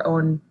for their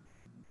own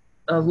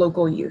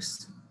local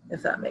use,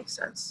 if that makes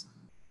sense.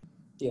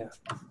 Yeah,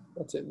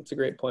 that's it. That's a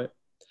great point.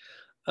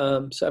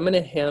 So I'm going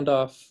to hand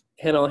off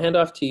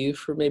to you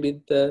for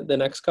maybe the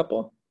next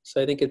couple. So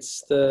I think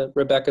it's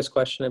Rebecca's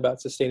question about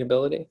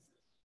sustainability.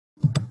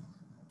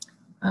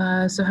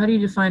 So how do you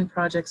define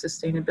project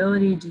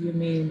sustainability? Do you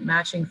mean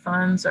matching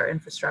funds or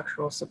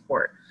infrastructural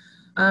support?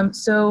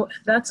 So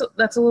that's a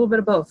little bit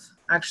of both,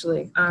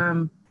 actually.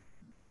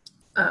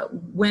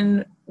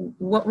 When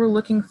what we're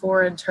looking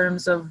for in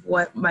terms of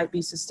what might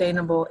be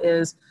sustainable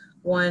is,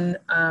 one,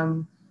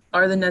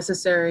 are the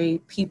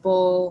necessary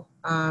people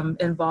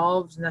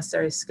involved,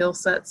 necessary skill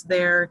sets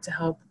there to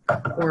help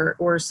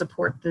or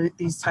support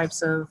these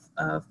types of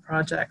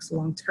projects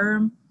long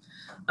term.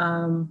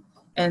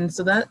 And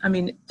so that,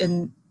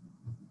 and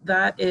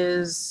that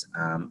is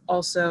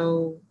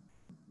also,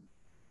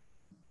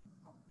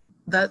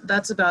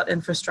 that's about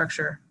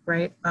infrastructure,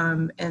 right?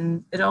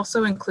 And it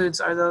also includes,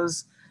 are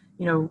those,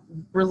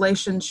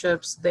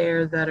 relationships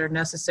there that are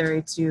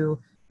necessary to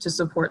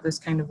support this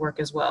kind of work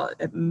as well.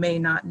 It may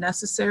not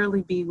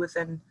necessarily be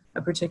within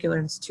a particular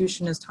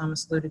institution, as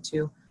Thomas alluded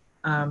to,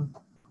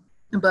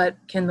 but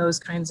can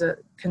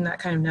that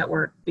kind of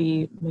network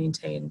be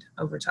maintained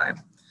over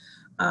time?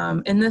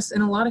 And this,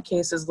 in a lot of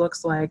cases,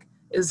 looks like,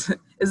 is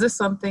this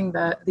something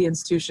that the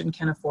institution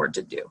can afford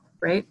to do,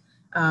 right?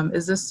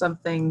 Is this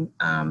something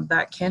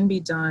that can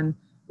be done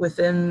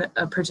within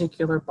a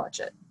particular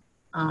budget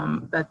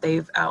that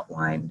they've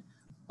outlined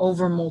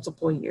over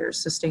multiple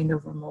years, sustained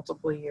over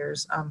multiple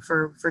years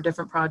for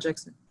different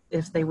projects,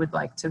 if they would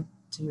like to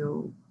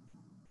do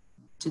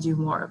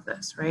more of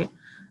this, right?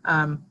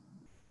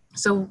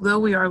 So though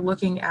we are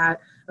looking at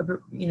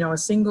a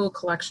single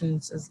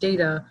collections as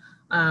data,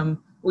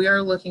 we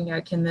are looking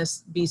at, can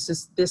this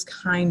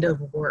kind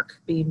of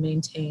work be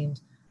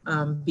maintained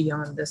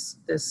beyond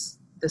this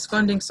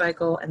funding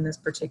cycle and this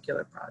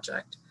particular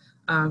project?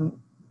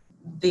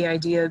 The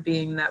idea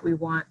being that we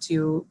want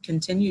to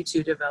continue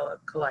to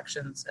develop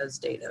collections as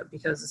data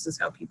because this is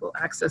how people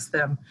access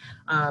them,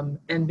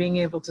 and being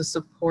able to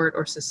support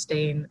or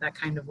sustain that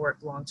kind of work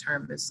long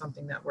term is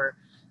something that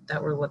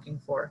we're looking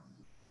for.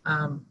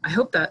 I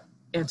hope that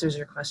answers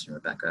your question,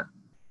 Rebecca.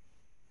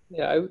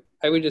 Yeah,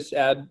 I would just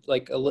add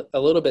like a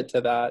little bit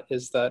to that,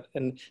 is that,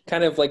 and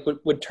kind of like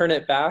would turn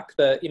it back,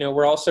 that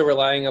we're also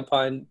relying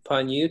upon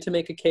you to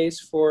make a case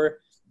for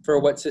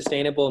what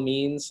sustainable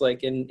means,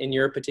 like in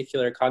your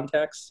particular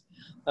context.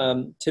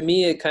 To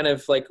me, it kind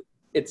of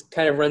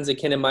runs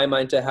akin in my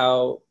mind to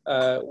how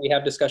we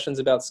have discussions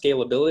about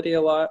scalability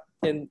a lot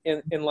in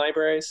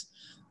libraries.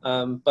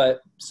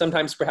 But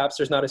sometimes perhaps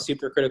there's not a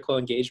super critical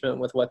engagement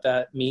with what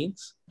that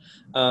means.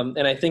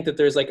 And I think that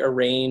there's like a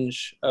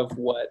range of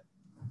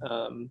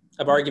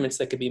of arguments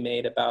that could be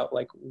made about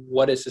like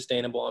what is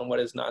sustainable and what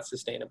is not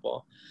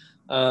sustainable.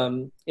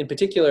 In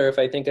particular, if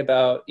I think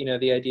about,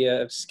 the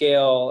idea of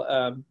scale,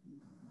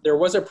 there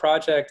was a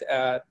project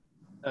at,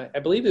 I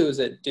believe it was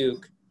at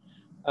Duke,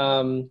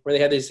 where they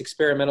had these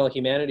experimental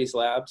humanities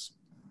labs.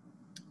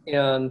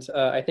 And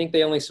I think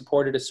they only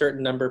supported a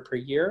certain number per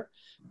year.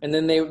 And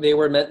then they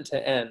were meant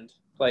to end.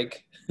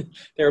 Like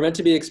they were meant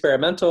to be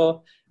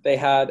experimental. They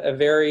had a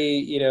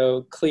very,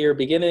 clear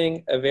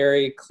beginning, a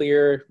very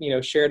clear,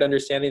 shared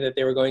understanding that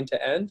they were going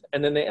to end,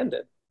 and then they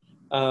ended.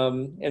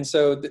 And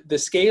so the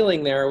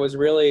scaling there was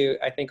really,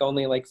 I think,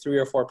 only like 3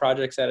 or 4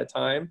 projects at a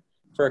time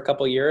for a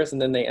couple years,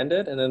 and then they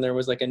ended, and then there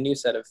was like a new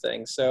set of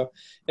things. So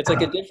it's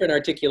like a different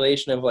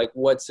articulation of like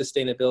what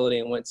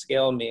sustainability and what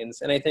scale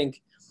means. And I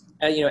think,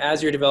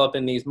 as you're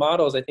developing these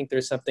models, I think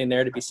there's something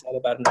there to be said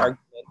about an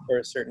argument for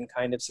a certain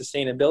kind of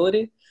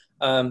sustainability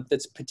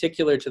that's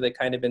particular to the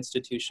kind of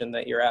institution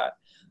that you're at.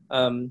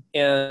 And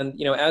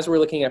as we're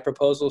looking at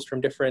proposals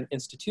from different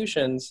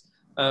institutions,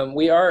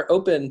 we are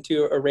open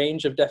to a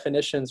range of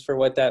definitions for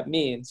what that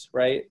means,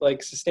 right? Like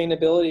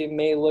sustainability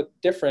may look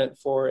different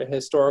for a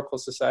historical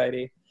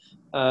society,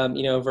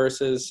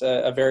 versus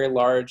a very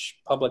large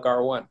public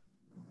R1.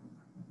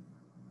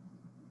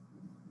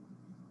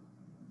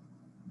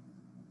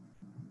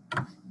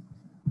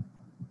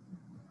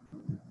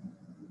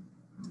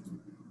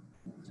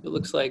 So it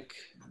looks like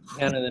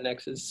Hannah, the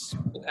next is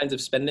what kinds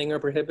of spending are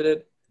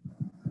prohibited?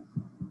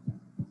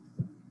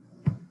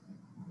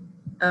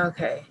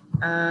 Okay.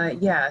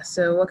 Yeah,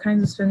 so what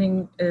kinds of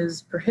spending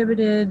is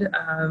prohibited?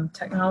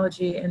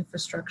 Technology,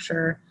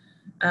 infrastructure.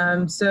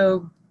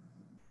 So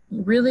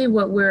really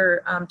what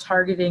we're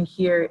targeting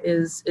here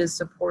is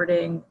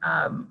supporting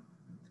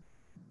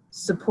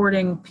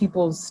supporting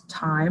people's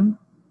time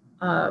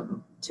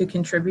to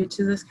contribute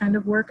to this kind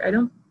of work.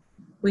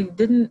 We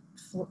didn't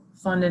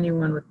fund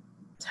anyone with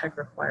tech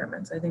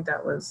requirements. I think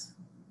that's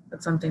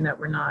something that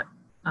we're not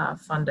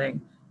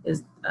funding,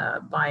 is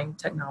buying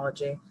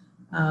technology.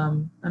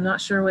 I'm not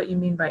sure what you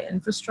mean by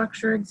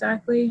infrastructure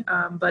exactly,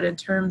 but in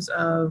terms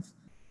of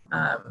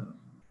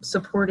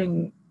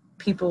supporting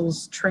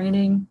people's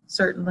training,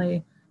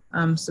 certainly,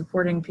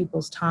 supporting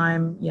people's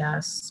time,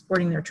 yes,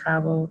 supporting their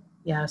travel,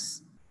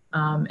 yes,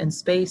 and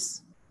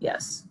space,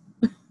 yes.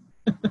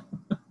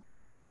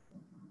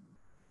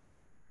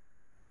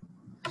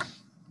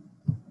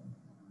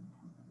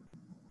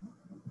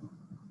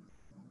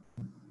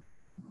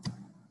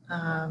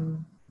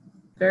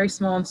 Very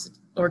small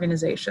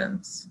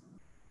organizations.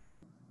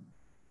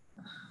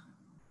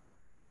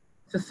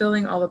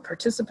 Fulfilling all the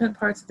participant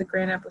parts of the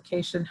grant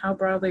application, how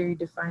broadly are you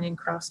defining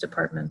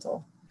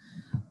cross-departmental?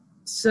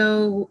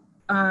 So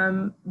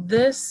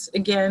this,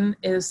 again,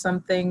 is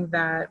something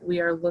that we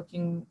are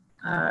looking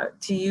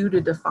to you to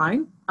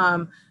define.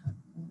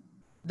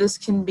 This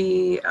can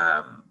be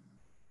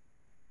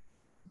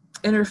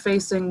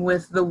interfacing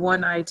with the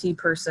one IT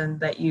person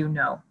that you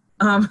know.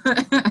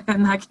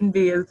 And that can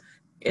be as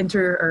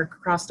inter or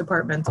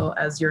cross-departmental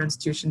as your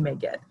institution may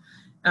get.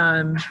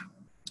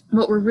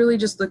 What we're really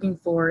just looking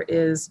for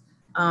is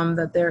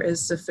that there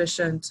is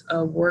sufficient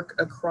work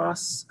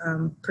across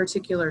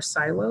particular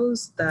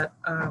silos that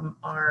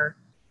are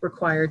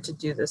required to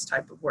do this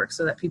type of work,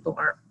 so that people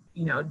aren't,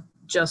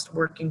 just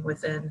working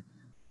within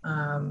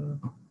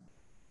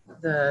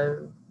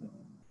the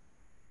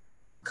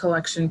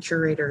collection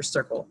curator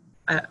circle.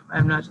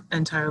 I'm not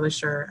entirely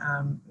sure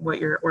what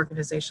your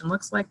organization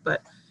looks like,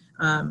 but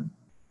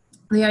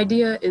the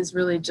idea is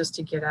really just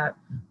to get at,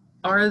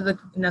 are the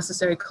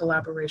necessary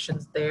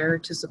collaborations there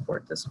to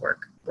support this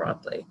work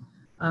broadly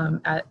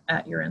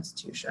at your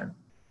institution?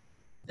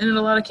 And in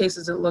a lot of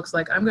cases, it looks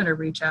like I'm going to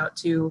reach out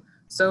to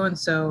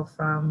so-and-so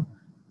from,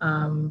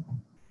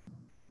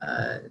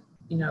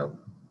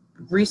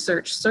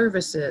 research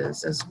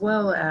services, as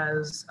well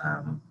as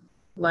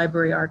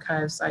library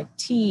archives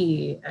IT,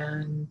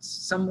 and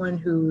someone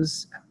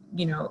who's,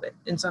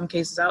 in some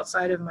cases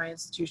outside of my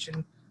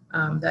institution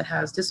that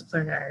has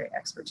disciplinary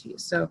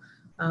expertise. So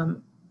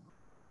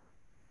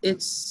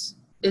it's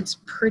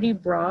pretty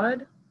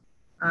broad.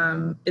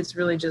 It's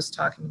really just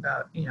talking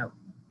about,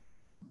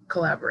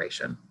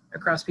 collaboration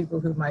across people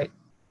who might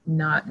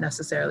not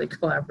necessarily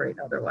collaborate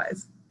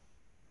otherwise.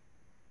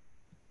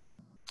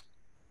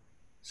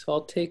 So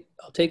I'll take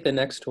the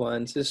next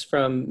one. This is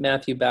from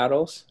Matthew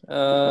Battles.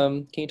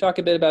 Can you talk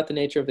a bit about the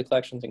nature of the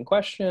collections in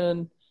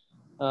question?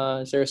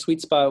 Is there a sweet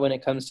spot when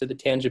it comes to the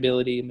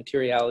tangibility,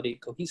 materiality,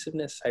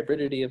 cohesiveness,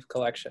 hybridity of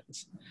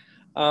collections?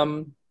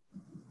 I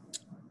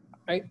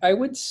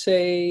would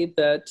say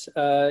that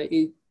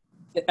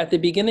at the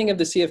beginning of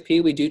the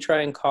CFP, we do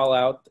try and call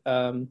out,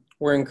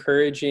 we're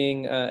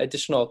encouraging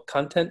additional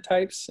content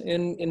types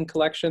in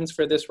collections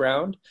for this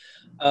round.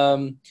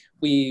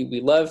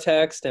 We love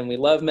text and we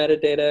love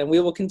metadata, and we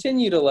will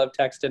continue to love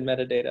text and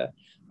metadata.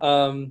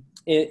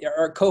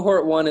 Our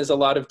cohort 1 is a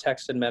lot of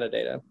text and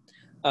metadata.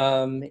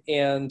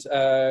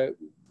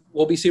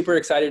 We'll be super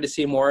excited to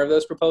see more of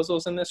those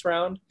proposals in this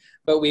round,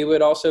 but we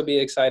would also be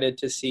excited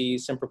to see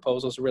some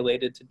proposals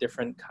related to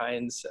different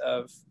kinds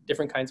of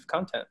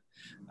content,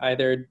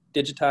 either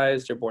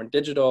digitized or born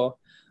digital.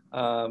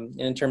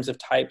 In terms of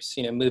types,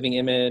 moving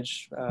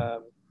image,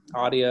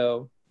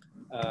 audio,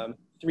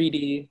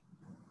 3D,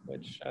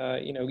 which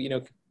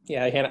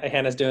yeah,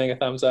 Hannah's doing a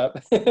thumbs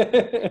up.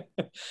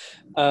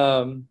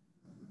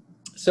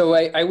 So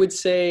I would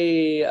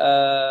say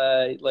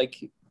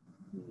like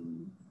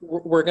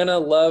we're gonna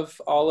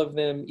love all of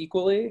them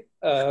equally,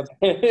 but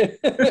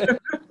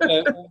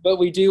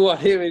we do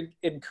want to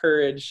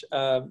encourage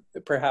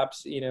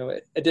perhaps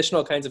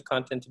additional kinds of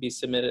content to be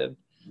submitted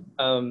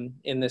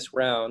in this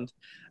round.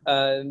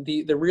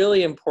 The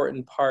really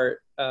important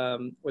part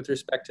with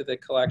respect to the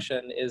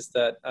collection is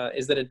that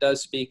it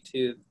does speak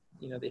to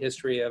the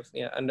history of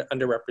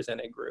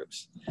underrepresented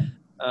groups,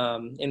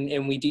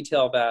 and we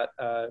detail that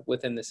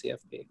within the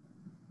CFP.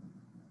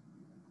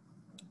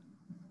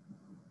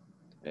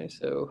 Okay,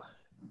 so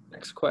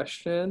next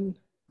question.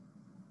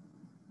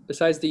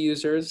 Besides the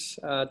users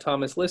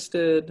Tom has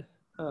listed,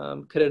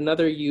 could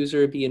another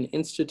user be an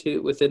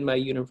institute within my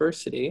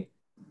university,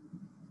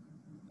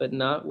 but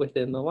not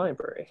within the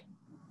library?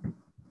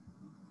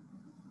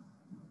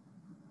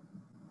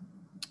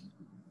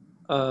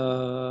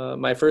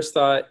 My first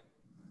thought,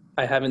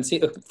 I haven't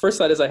seen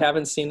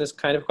this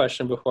kind of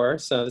question before,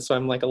 so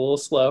I'm like a little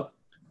slow.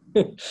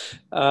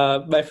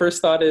 My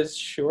first thought is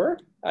sure.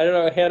 I don't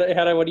know,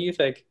 Hannah, what do you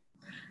think?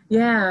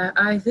 Yeah,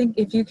 I think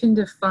if you can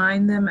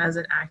define them as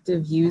an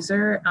active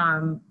user,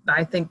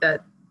 I think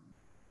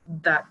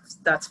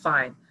that's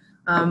fine.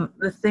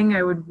 The thing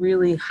I would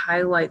really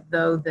highlight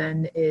though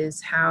then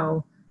is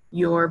how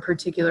your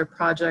particular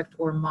project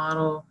or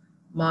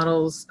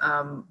models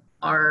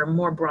are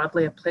more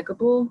broadly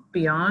applicable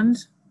beyond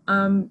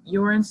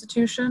your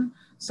institution.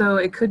 So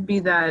it could be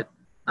that,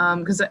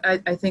 because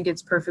I think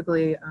it's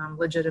perfectly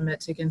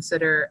legitimate to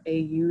consider a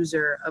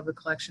user of the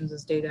collections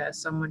as data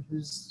as someone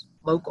who's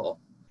local.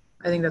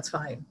 I think that's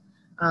fine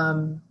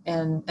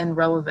and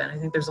relevant. I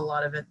think there's a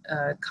lot of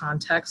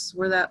contexts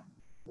where that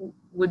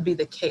would be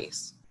the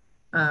case.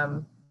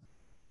 And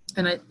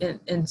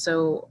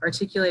so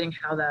articulating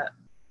how that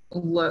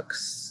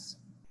looks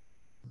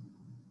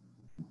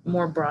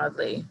more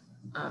broadly,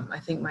 I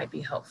think might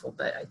be helpful,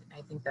 but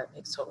I think that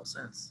makes total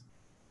sense.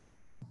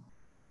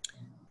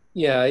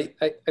 Yeah,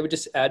 I would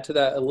just add to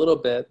that a little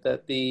bit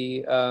that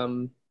the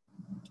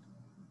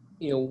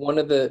one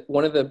of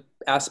the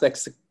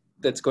aspects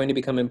that's going to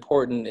become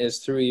important is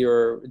through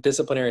your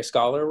disciplinary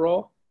scholar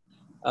role,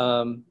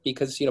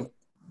 because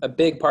a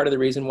big part of the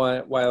reason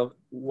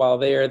while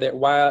they are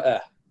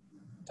there,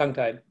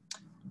 tongue-tied,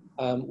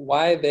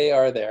 why they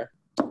are there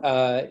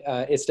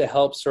is to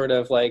help sort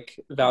of like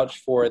vouch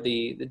for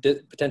the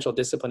potential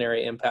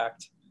disciplinary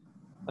impact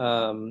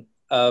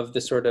of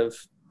the sort of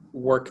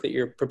work that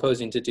you're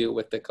proposing to do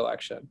with the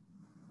collection.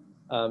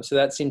 So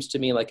that seems to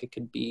me like it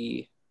could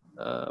be,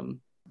 that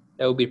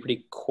would be a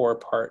pretty core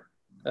part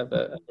of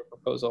a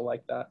proposal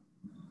like that.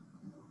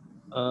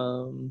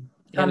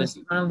 Thomas,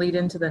 you want to lead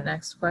into the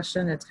next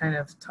question? It's kind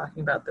of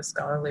talking about the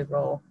scholarly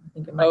role. I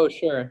think it might. Oh,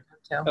 sure.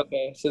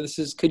 Okay, so this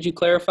is, could you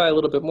clarify a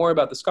little bit more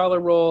about the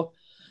scholar role?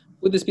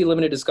 Would this be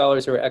limited to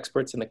scholars who are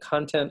experts in the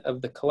content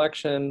of the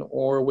collection,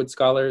 or would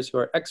scholars who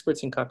are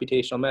experts in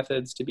computational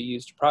methods to be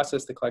used to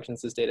process the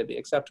collections as data be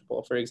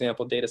acceptable? For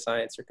example, data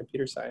science or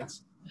computer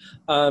science.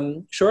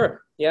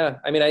 Sure, yeah.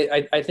 I mean,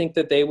 I think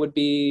that they would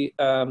be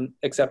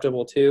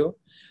acceptable too.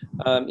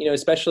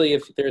 Especially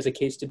if there's a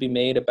case to be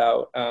made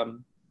about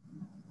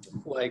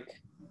like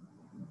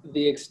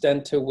the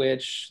extent to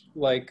which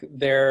like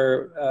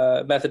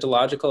their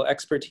methodological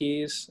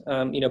expertise,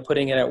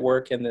 putting it at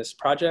work in this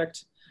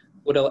project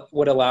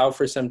would allow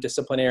for some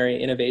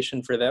disciplinary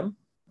innovation for them,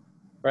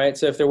 right?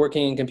 So if they're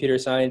working in computer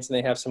science and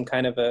they have some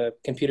kind of a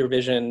computer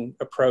vision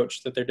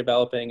approach that they're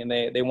developing and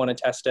they want to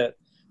test it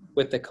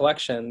with the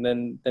collection,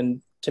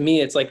 then to me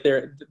it's like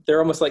they're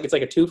almost like it's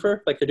like a twofer,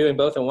 like they're doing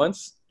both at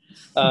once.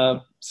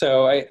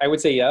 So I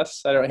would say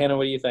yes. I don't know, Hannah,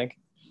 what do you think?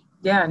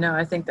 Yeah, no,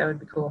 I think that would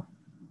be cool.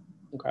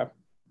 Okay.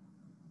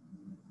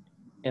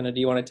 Hannah, do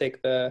you want to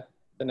take the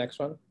next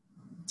one?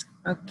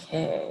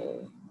 Okay.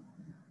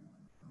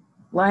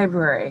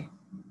 Library,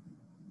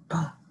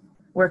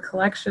 where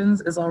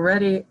collections is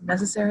already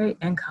necessary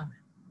and common.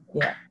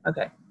 Yeah,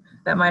 okay.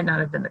 That might not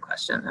have been the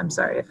question. I'm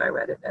sorry if I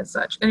read it as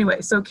such.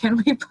 Anyway, so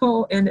can we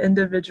pull in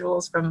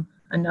individuals from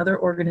another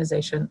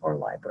organization or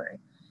library?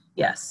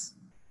 Yes.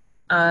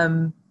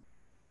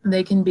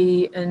 They can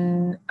be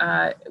in,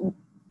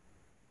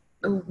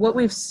 what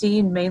we've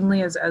seen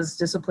mainly as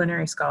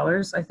disciplinary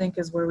scholars, I think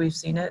is where we've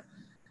seen it.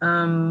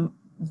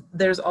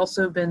 There's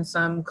also been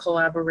some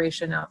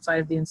collaboration outside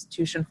of the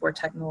institution for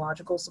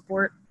technological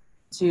support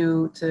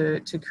to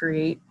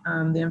create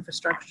the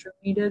infrastructure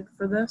needed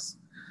for this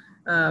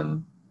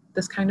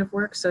kind of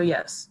work. So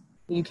yes,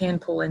 you can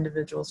pull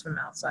individuals from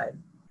outside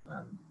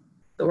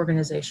the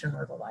organization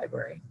or the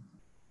library.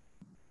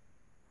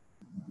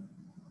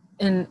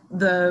 In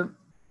the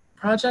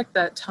project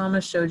that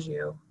Thomas showed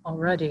you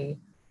already,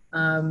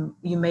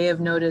 you may have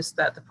noticed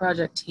that the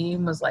project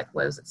team was like,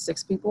 what is it,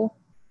 6 people?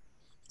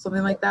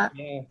 Something like that?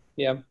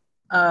 Yeah.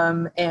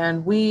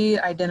 And we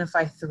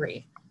identify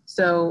 3.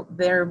 So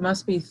there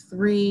must be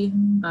 3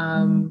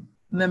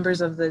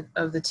 members of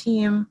the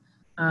team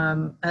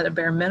at a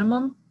bare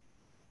minimum,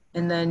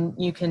 and then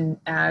you can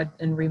add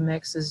and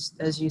remix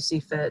as you see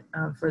fit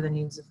for the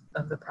needs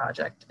of the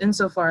project.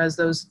 Insofar as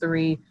those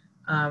 3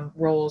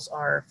 roles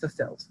are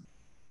fulfilled,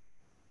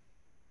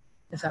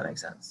 if that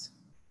makes sense.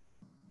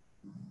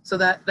 So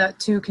that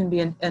too can be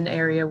an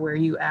area where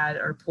you add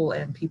or pull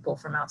in people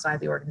from outside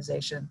the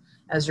organization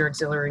as your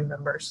auxiliary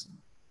members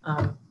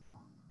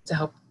to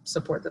help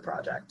support the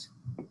project.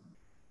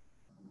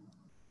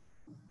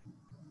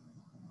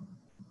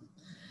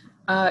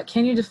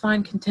 Can you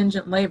define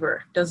contingent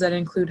labor? Does that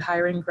include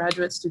hiring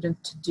graduate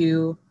students to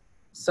do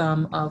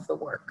some of the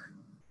work?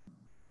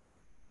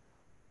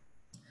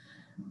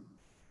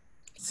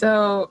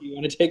 So, do you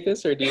want to take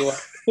this, or do you want,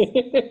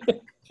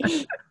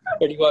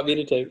 or do you want me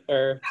to take?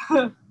 Or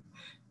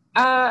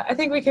I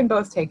think we can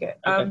both take it,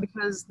 okay.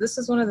 because this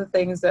is one of the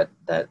things that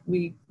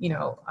we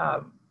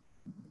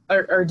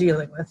are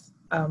dealing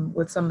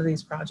with some of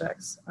these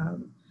projects,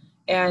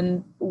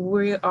 and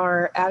we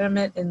are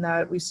adamant in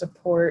that we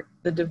support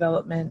the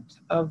development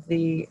of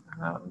the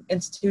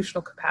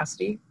institutional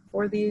capacity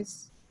for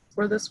this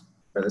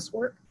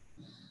work.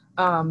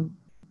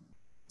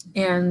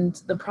 And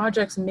the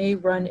projects may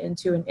run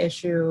into an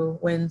issue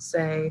when,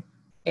 say,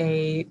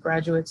 a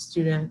graduate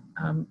student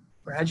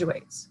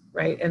graduates,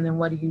 right? And then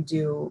what do you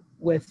do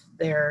with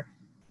their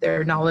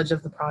knowledge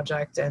of the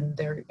project and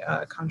their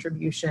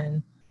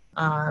contribution,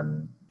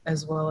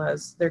 as well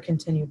as their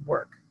continued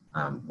work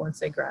once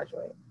they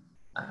graduate?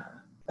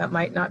 That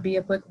might not be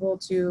applicable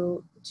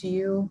to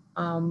you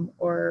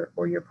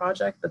or your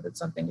project, but that's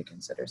something to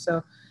consider.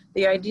 So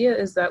the idea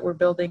is that we're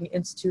building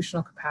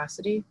institutional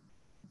capacity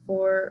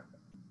for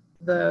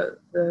the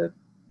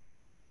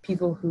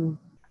people who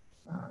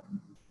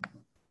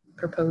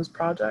propose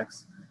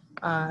projects,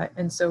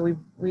 and so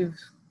we've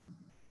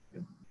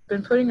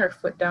been putting our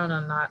foot down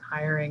on not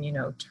hiring,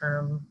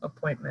 term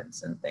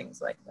appointments and things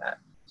like that,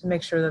 to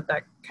make sure that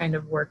that kind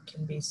of work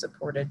can be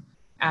supported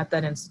at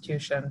that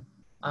institution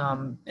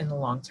in the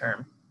long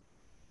term.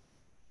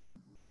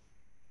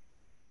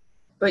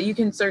 But you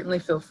can certainly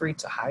feel free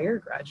to hire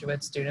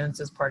graduate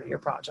students as part of your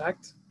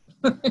project.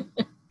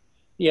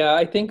 Yeah,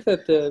 I think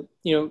that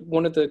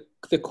one of the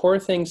core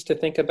things to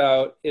think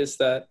about is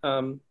that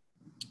part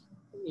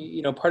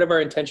of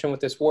our intention with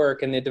this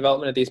work and the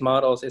development of these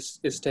models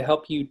is to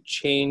help you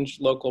change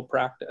local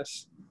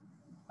practice.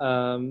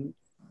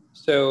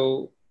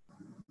 So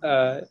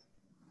that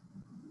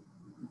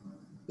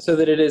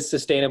it is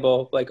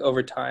sustainable, like,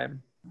 over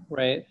time,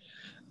 right?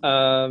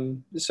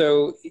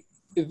 So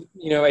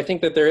I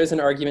think that there is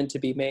an argument to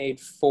be made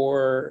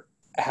for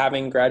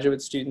having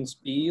graduate students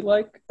be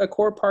like a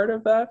core part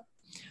of that.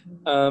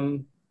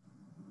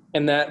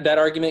 And that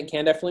argument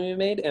can definitely be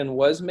made and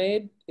was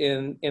made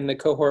in the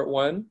Cohort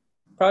 1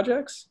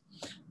 projects.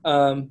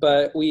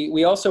 But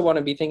we also want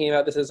to be thinking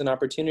about this as an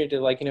opportunity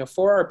to,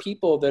 for our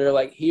people that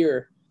are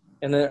here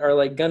and that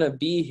are gonna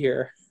be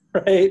here,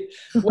 right?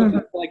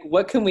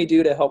 What can we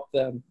do to help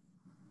them?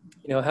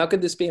 How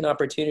could this be an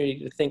opportunity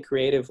to think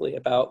creatively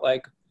about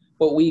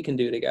what we can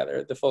do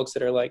together, the folks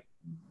that are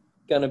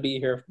gonna be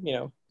here,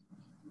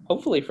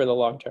 hopefully for the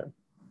long term.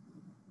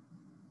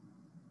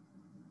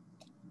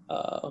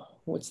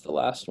 What's the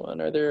last one?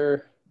 Are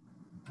there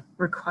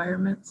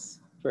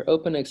requirements for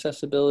open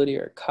accessibility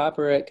or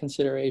copyright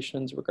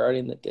considerations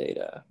regarding the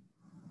data?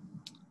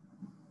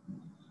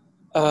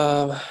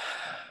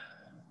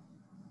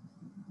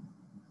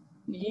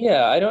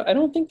 Yeah, I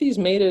don't think these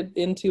made it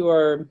into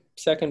our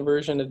second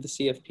version of the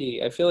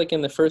CFP. I feel like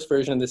in the first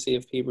version of the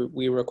CFP,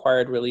 we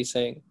required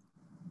releasing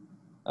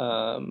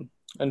under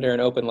an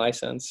open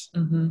license.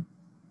 Mm-hmm.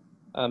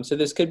 So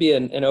this could be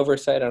an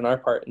oversight on our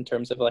part in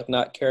terms of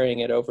not carrying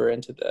it over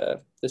into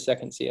the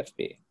second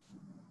CFP.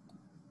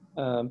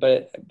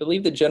 But I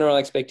believe the general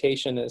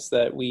expectation is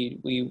that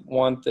we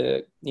want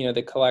the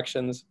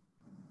collections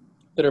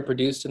that are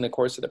produced in the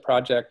course of the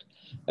project,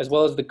 as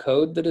well as the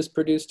code that is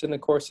produced in the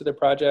course of the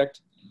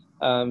project,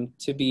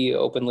 to be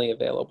openly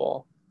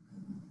available.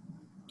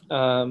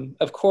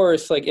 Of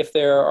course, if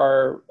there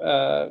are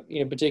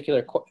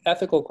particular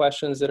ethical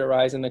questions that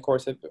arise in the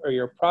course of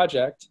your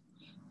project,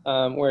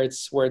 where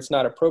it's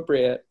not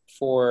appropriate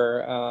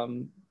for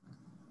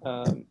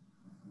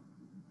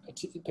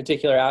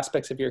particular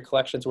aspects of your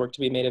collections work to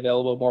be made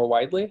available more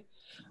widely,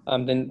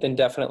 then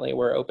definitely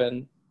we're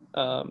open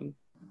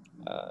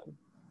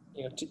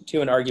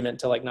to an argument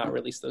to not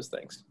release those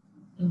things.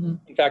 Mm-hmm.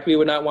 In fact, we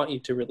would not want you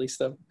to release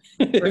them.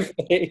 Right.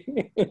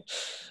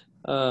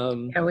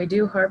 Yeah, we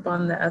do harp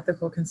on the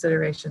ethical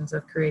considerations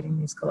of creating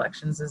these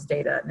collections as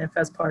data, and if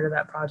as part of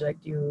that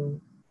project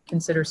you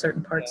consider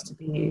certain parts to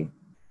be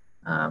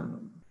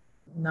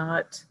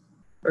not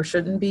or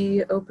shouldn't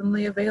be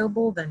openly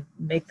available, then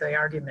make the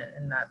argument,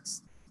 and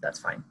that's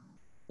fine.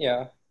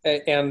 Yeah,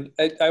 and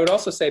I would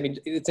also say,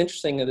 it's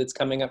interesting that it's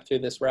coming up through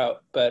this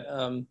route, but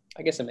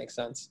I guess it makes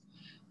sense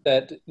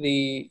that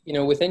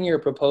within your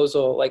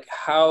proposal,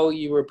 how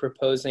you were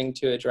proposing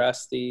to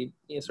address the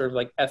sort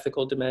of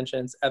ethical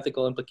dimensions,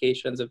 ethical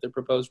implications of the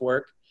proposed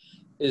work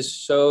is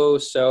so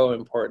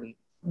important.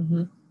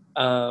 Mm-hmm.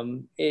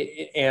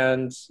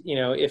 And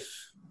if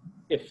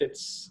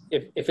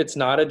it's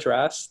not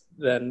addressed,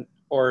 then,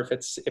 or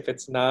if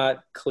it's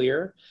not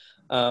clear,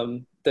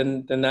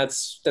 then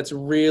that's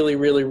really,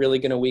 really, really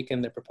going to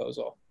weaken the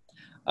proposal.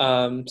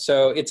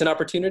 So it's an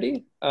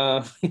opportunity,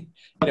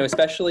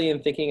 especially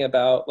in thinking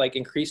about like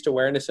increased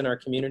awareness in our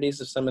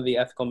communities of some of the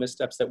ethical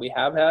missteps that we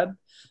have had.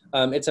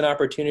 It's an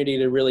opportunity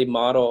to really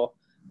model,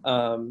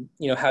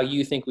 how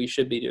you think we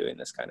should be doing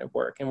this kind of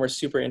work. And we're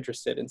super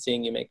interested in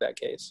seeing you make that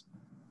case.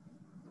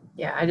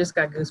 Yeah, I just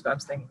got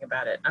goosebumps thinking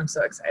about it. I'm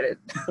so excited.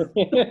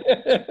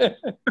 Okay,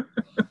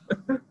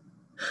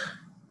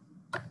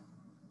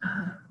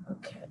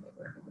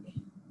 where are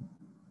we?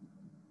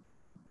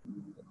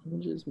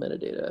 Images,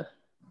 metadata.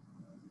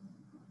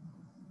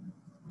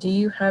 Do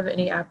you have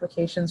any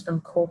applications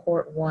from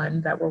Cohort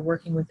 1 that were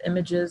working with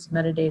images,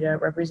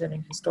 metadata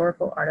representing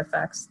historical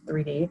artifacts,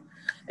 3D?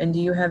 And do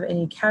you have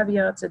any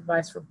caveats,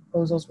 advice for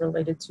proposals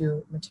related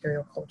to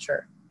material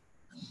culture?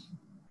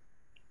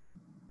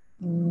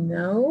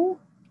 No,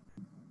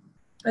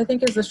 I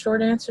think is the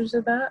short answer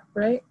to that,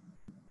 right?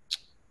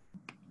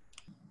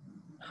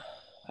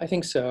 I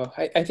think so.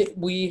 I think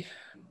we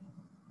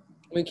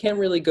can't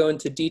really go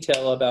into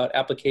detail about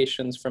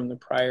applications from the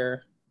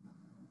prior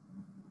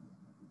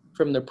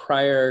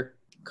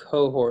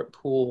cohort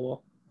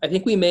pool. I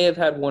think we may have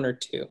had one or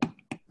two.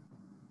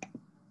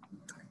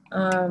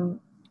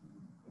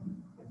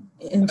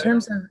 In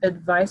terms of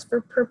advice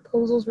for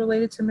proposals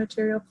related to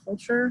material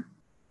culture,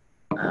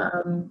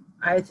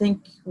 I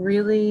think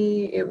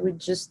really it would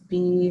just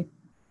be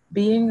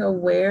being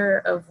aware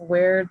of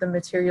where the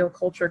material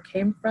culture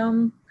came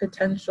from,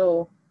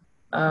 potential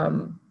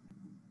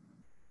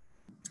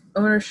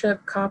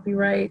ownership,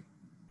 copyright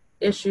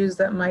issues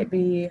that might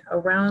be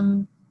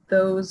around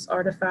those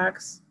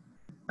artifacts,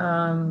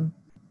 and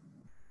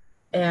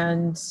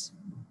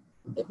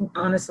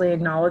honestly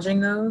acknowledging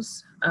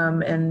those,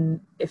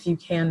 and if you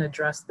can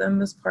address them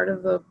as part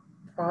of the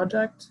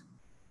project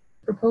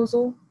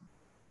proposal,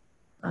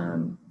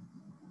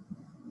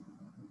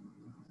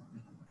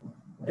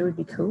 it would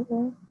be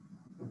cool.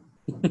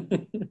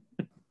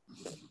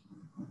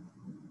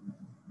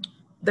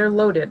 They're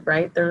loaded,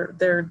 right?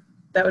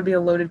 That would be a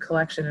loaded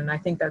collection, and I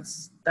think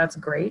that's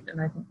great,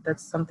 and I think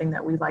that's something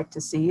that we like to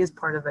see as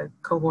part of the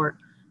cohort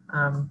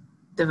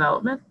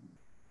development.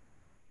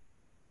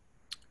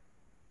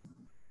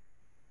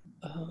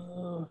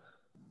 What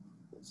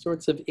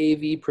sorts of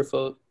AV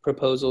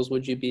proposals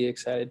would you be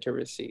excited to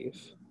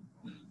receive?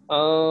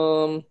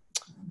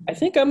 I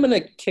think I'm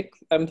gonna kick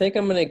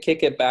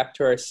it back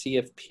to our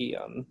CFP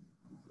on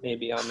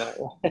that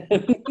one.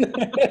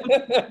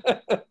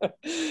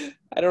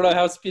 I don't know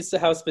how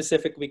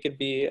specific we could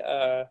be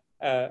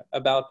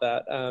about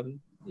that. I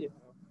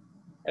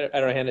don't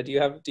know, Hannah. Do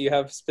you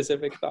have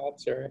specific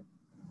thoughts, or?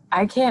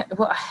 I can't.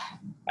 Well,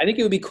 I think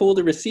it would be cool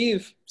to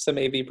receive some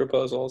AV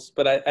proposals,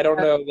 but I don't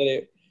know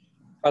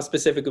how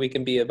specific we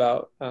can be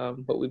about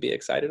what we'd be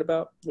excited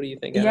about. What do you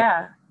think,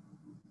 Hannah?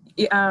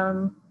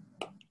 Yeah.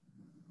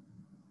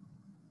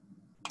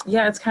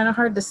 Yeah, it's kind of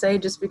hard to say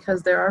just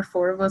because there are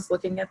 4 of us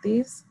looking at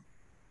these.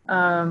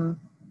 And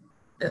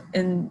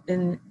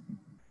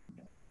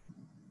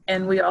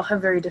we all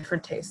have very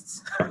different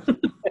tastes.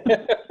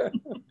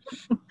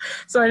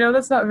 So I know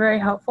that's not very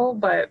helpful,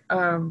 but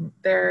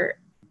our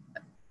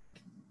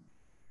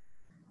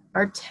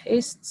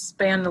tastes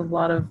span a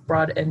lot of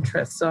broad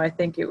interests. So I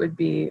think it would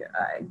be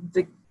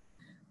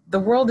the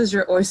world is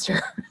your oyster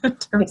in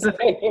terms of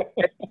I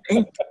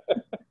think.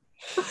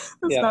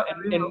 Yeah,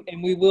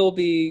 and we will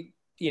be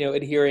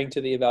adhering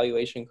to the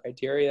evaluation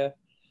criteria.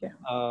 Yeah.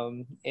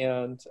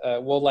 And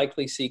we'll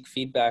likely seek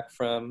feedback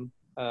from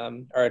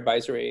our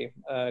advisory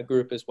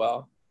group as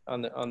well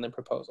on the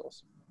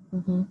proposals.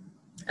 Mm-hmm.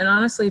 And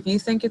honestly, if you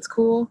think it's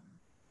cool,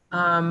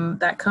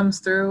 that comes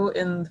through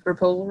in the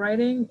proposal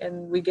writing,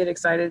 and we get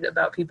excited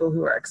about people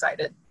who are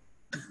excited.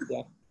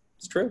 Yeah,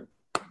 it's true.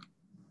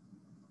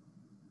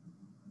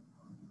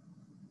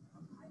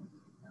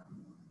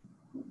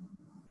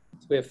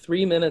 So we have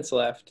 3 minutes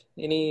left.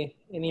 Any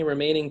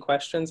remaining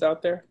questions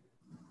out there?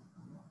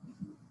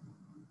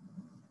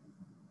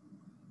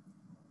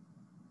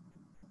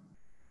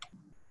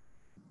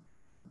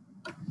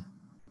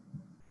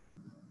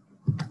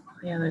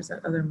 Yeah, there's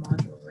that other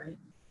module, right?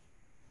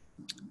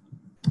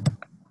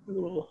 A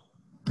little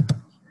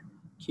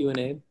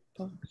Q&A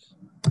box.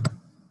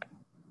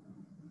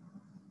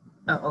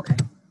 Oh, okay.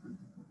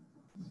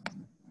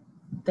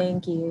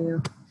 Thank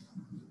you.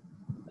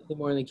 Nothing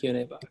more in the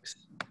Q&A box.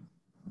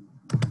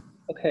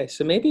 Okay,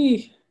 so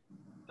maybe,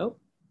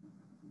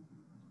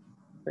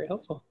 very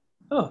helpful.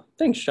 Oh,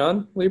 thanks,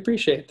 Sean. We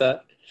appreciate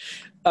that.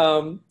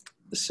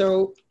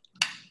 So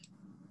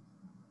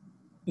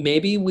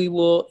maybe we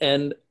will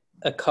end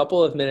a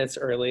couple of minutes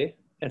early,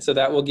 and so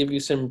that will give you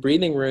some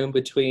breathing room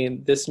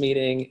between this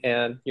meeting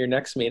and your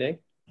next meeting.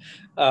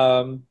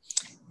 And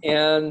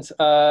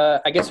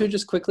I guess we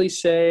just quickly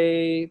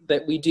say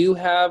that we do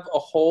have a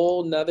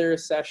whole nother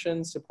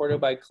session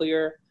supported by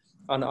CLEAR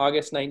on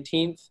August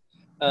 19th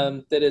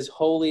that is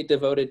wholly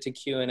devoted to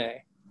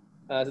Q&A.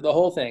 The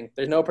whole thing.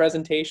 There's no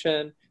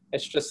presentation.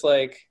 It's just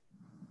like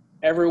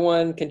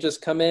everyone can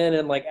just come in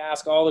and like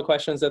ask all the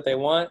questions that they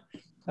want.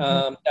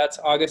 That's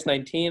August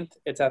 19th.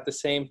 It's at the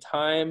same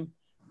time.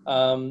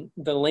 The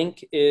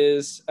link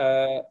is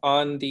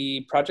on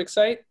the project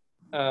site,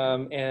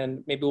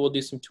 and maybe we'll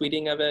do some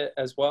tweeting of it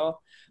as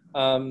well.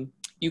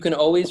 You can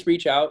always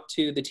reach out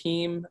to the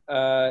team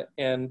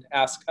and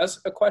ask us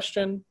a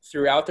question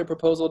throughout the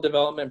proposal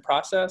development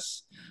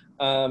process.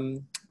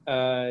 Contact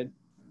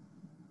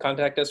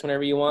us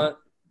whenever you want.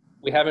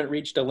 We haven't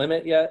reached a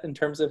limit yet in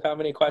terms of how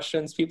many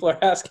questions people are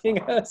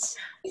asking us.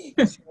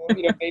 So,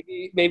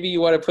 maybe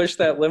you want to push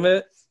that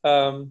limit.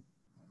 Thank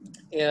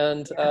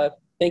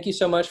you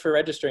so much for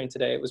registering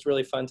today. It was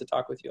really fun to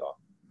talk with you all.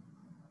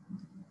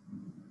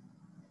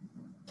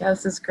 Yeah,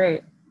 this is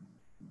great.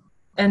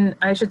 And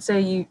I should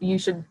say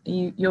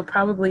you'll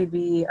probably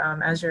be,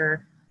 as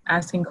you're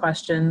asking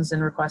questions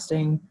and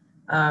requesting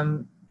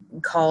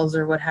calls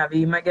or what have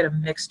you, you might get a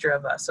mixture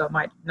of us. So it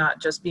might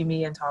not just be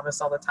me and Thomas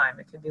all the time.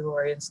 It could be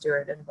Lori and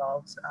Stuart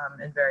involved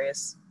in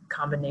various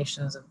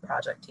combinations of the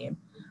project team,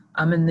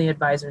 and the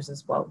advisors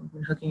as well. We've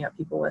been hooking up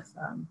people with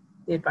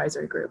the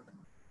advisory group.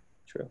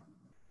 True.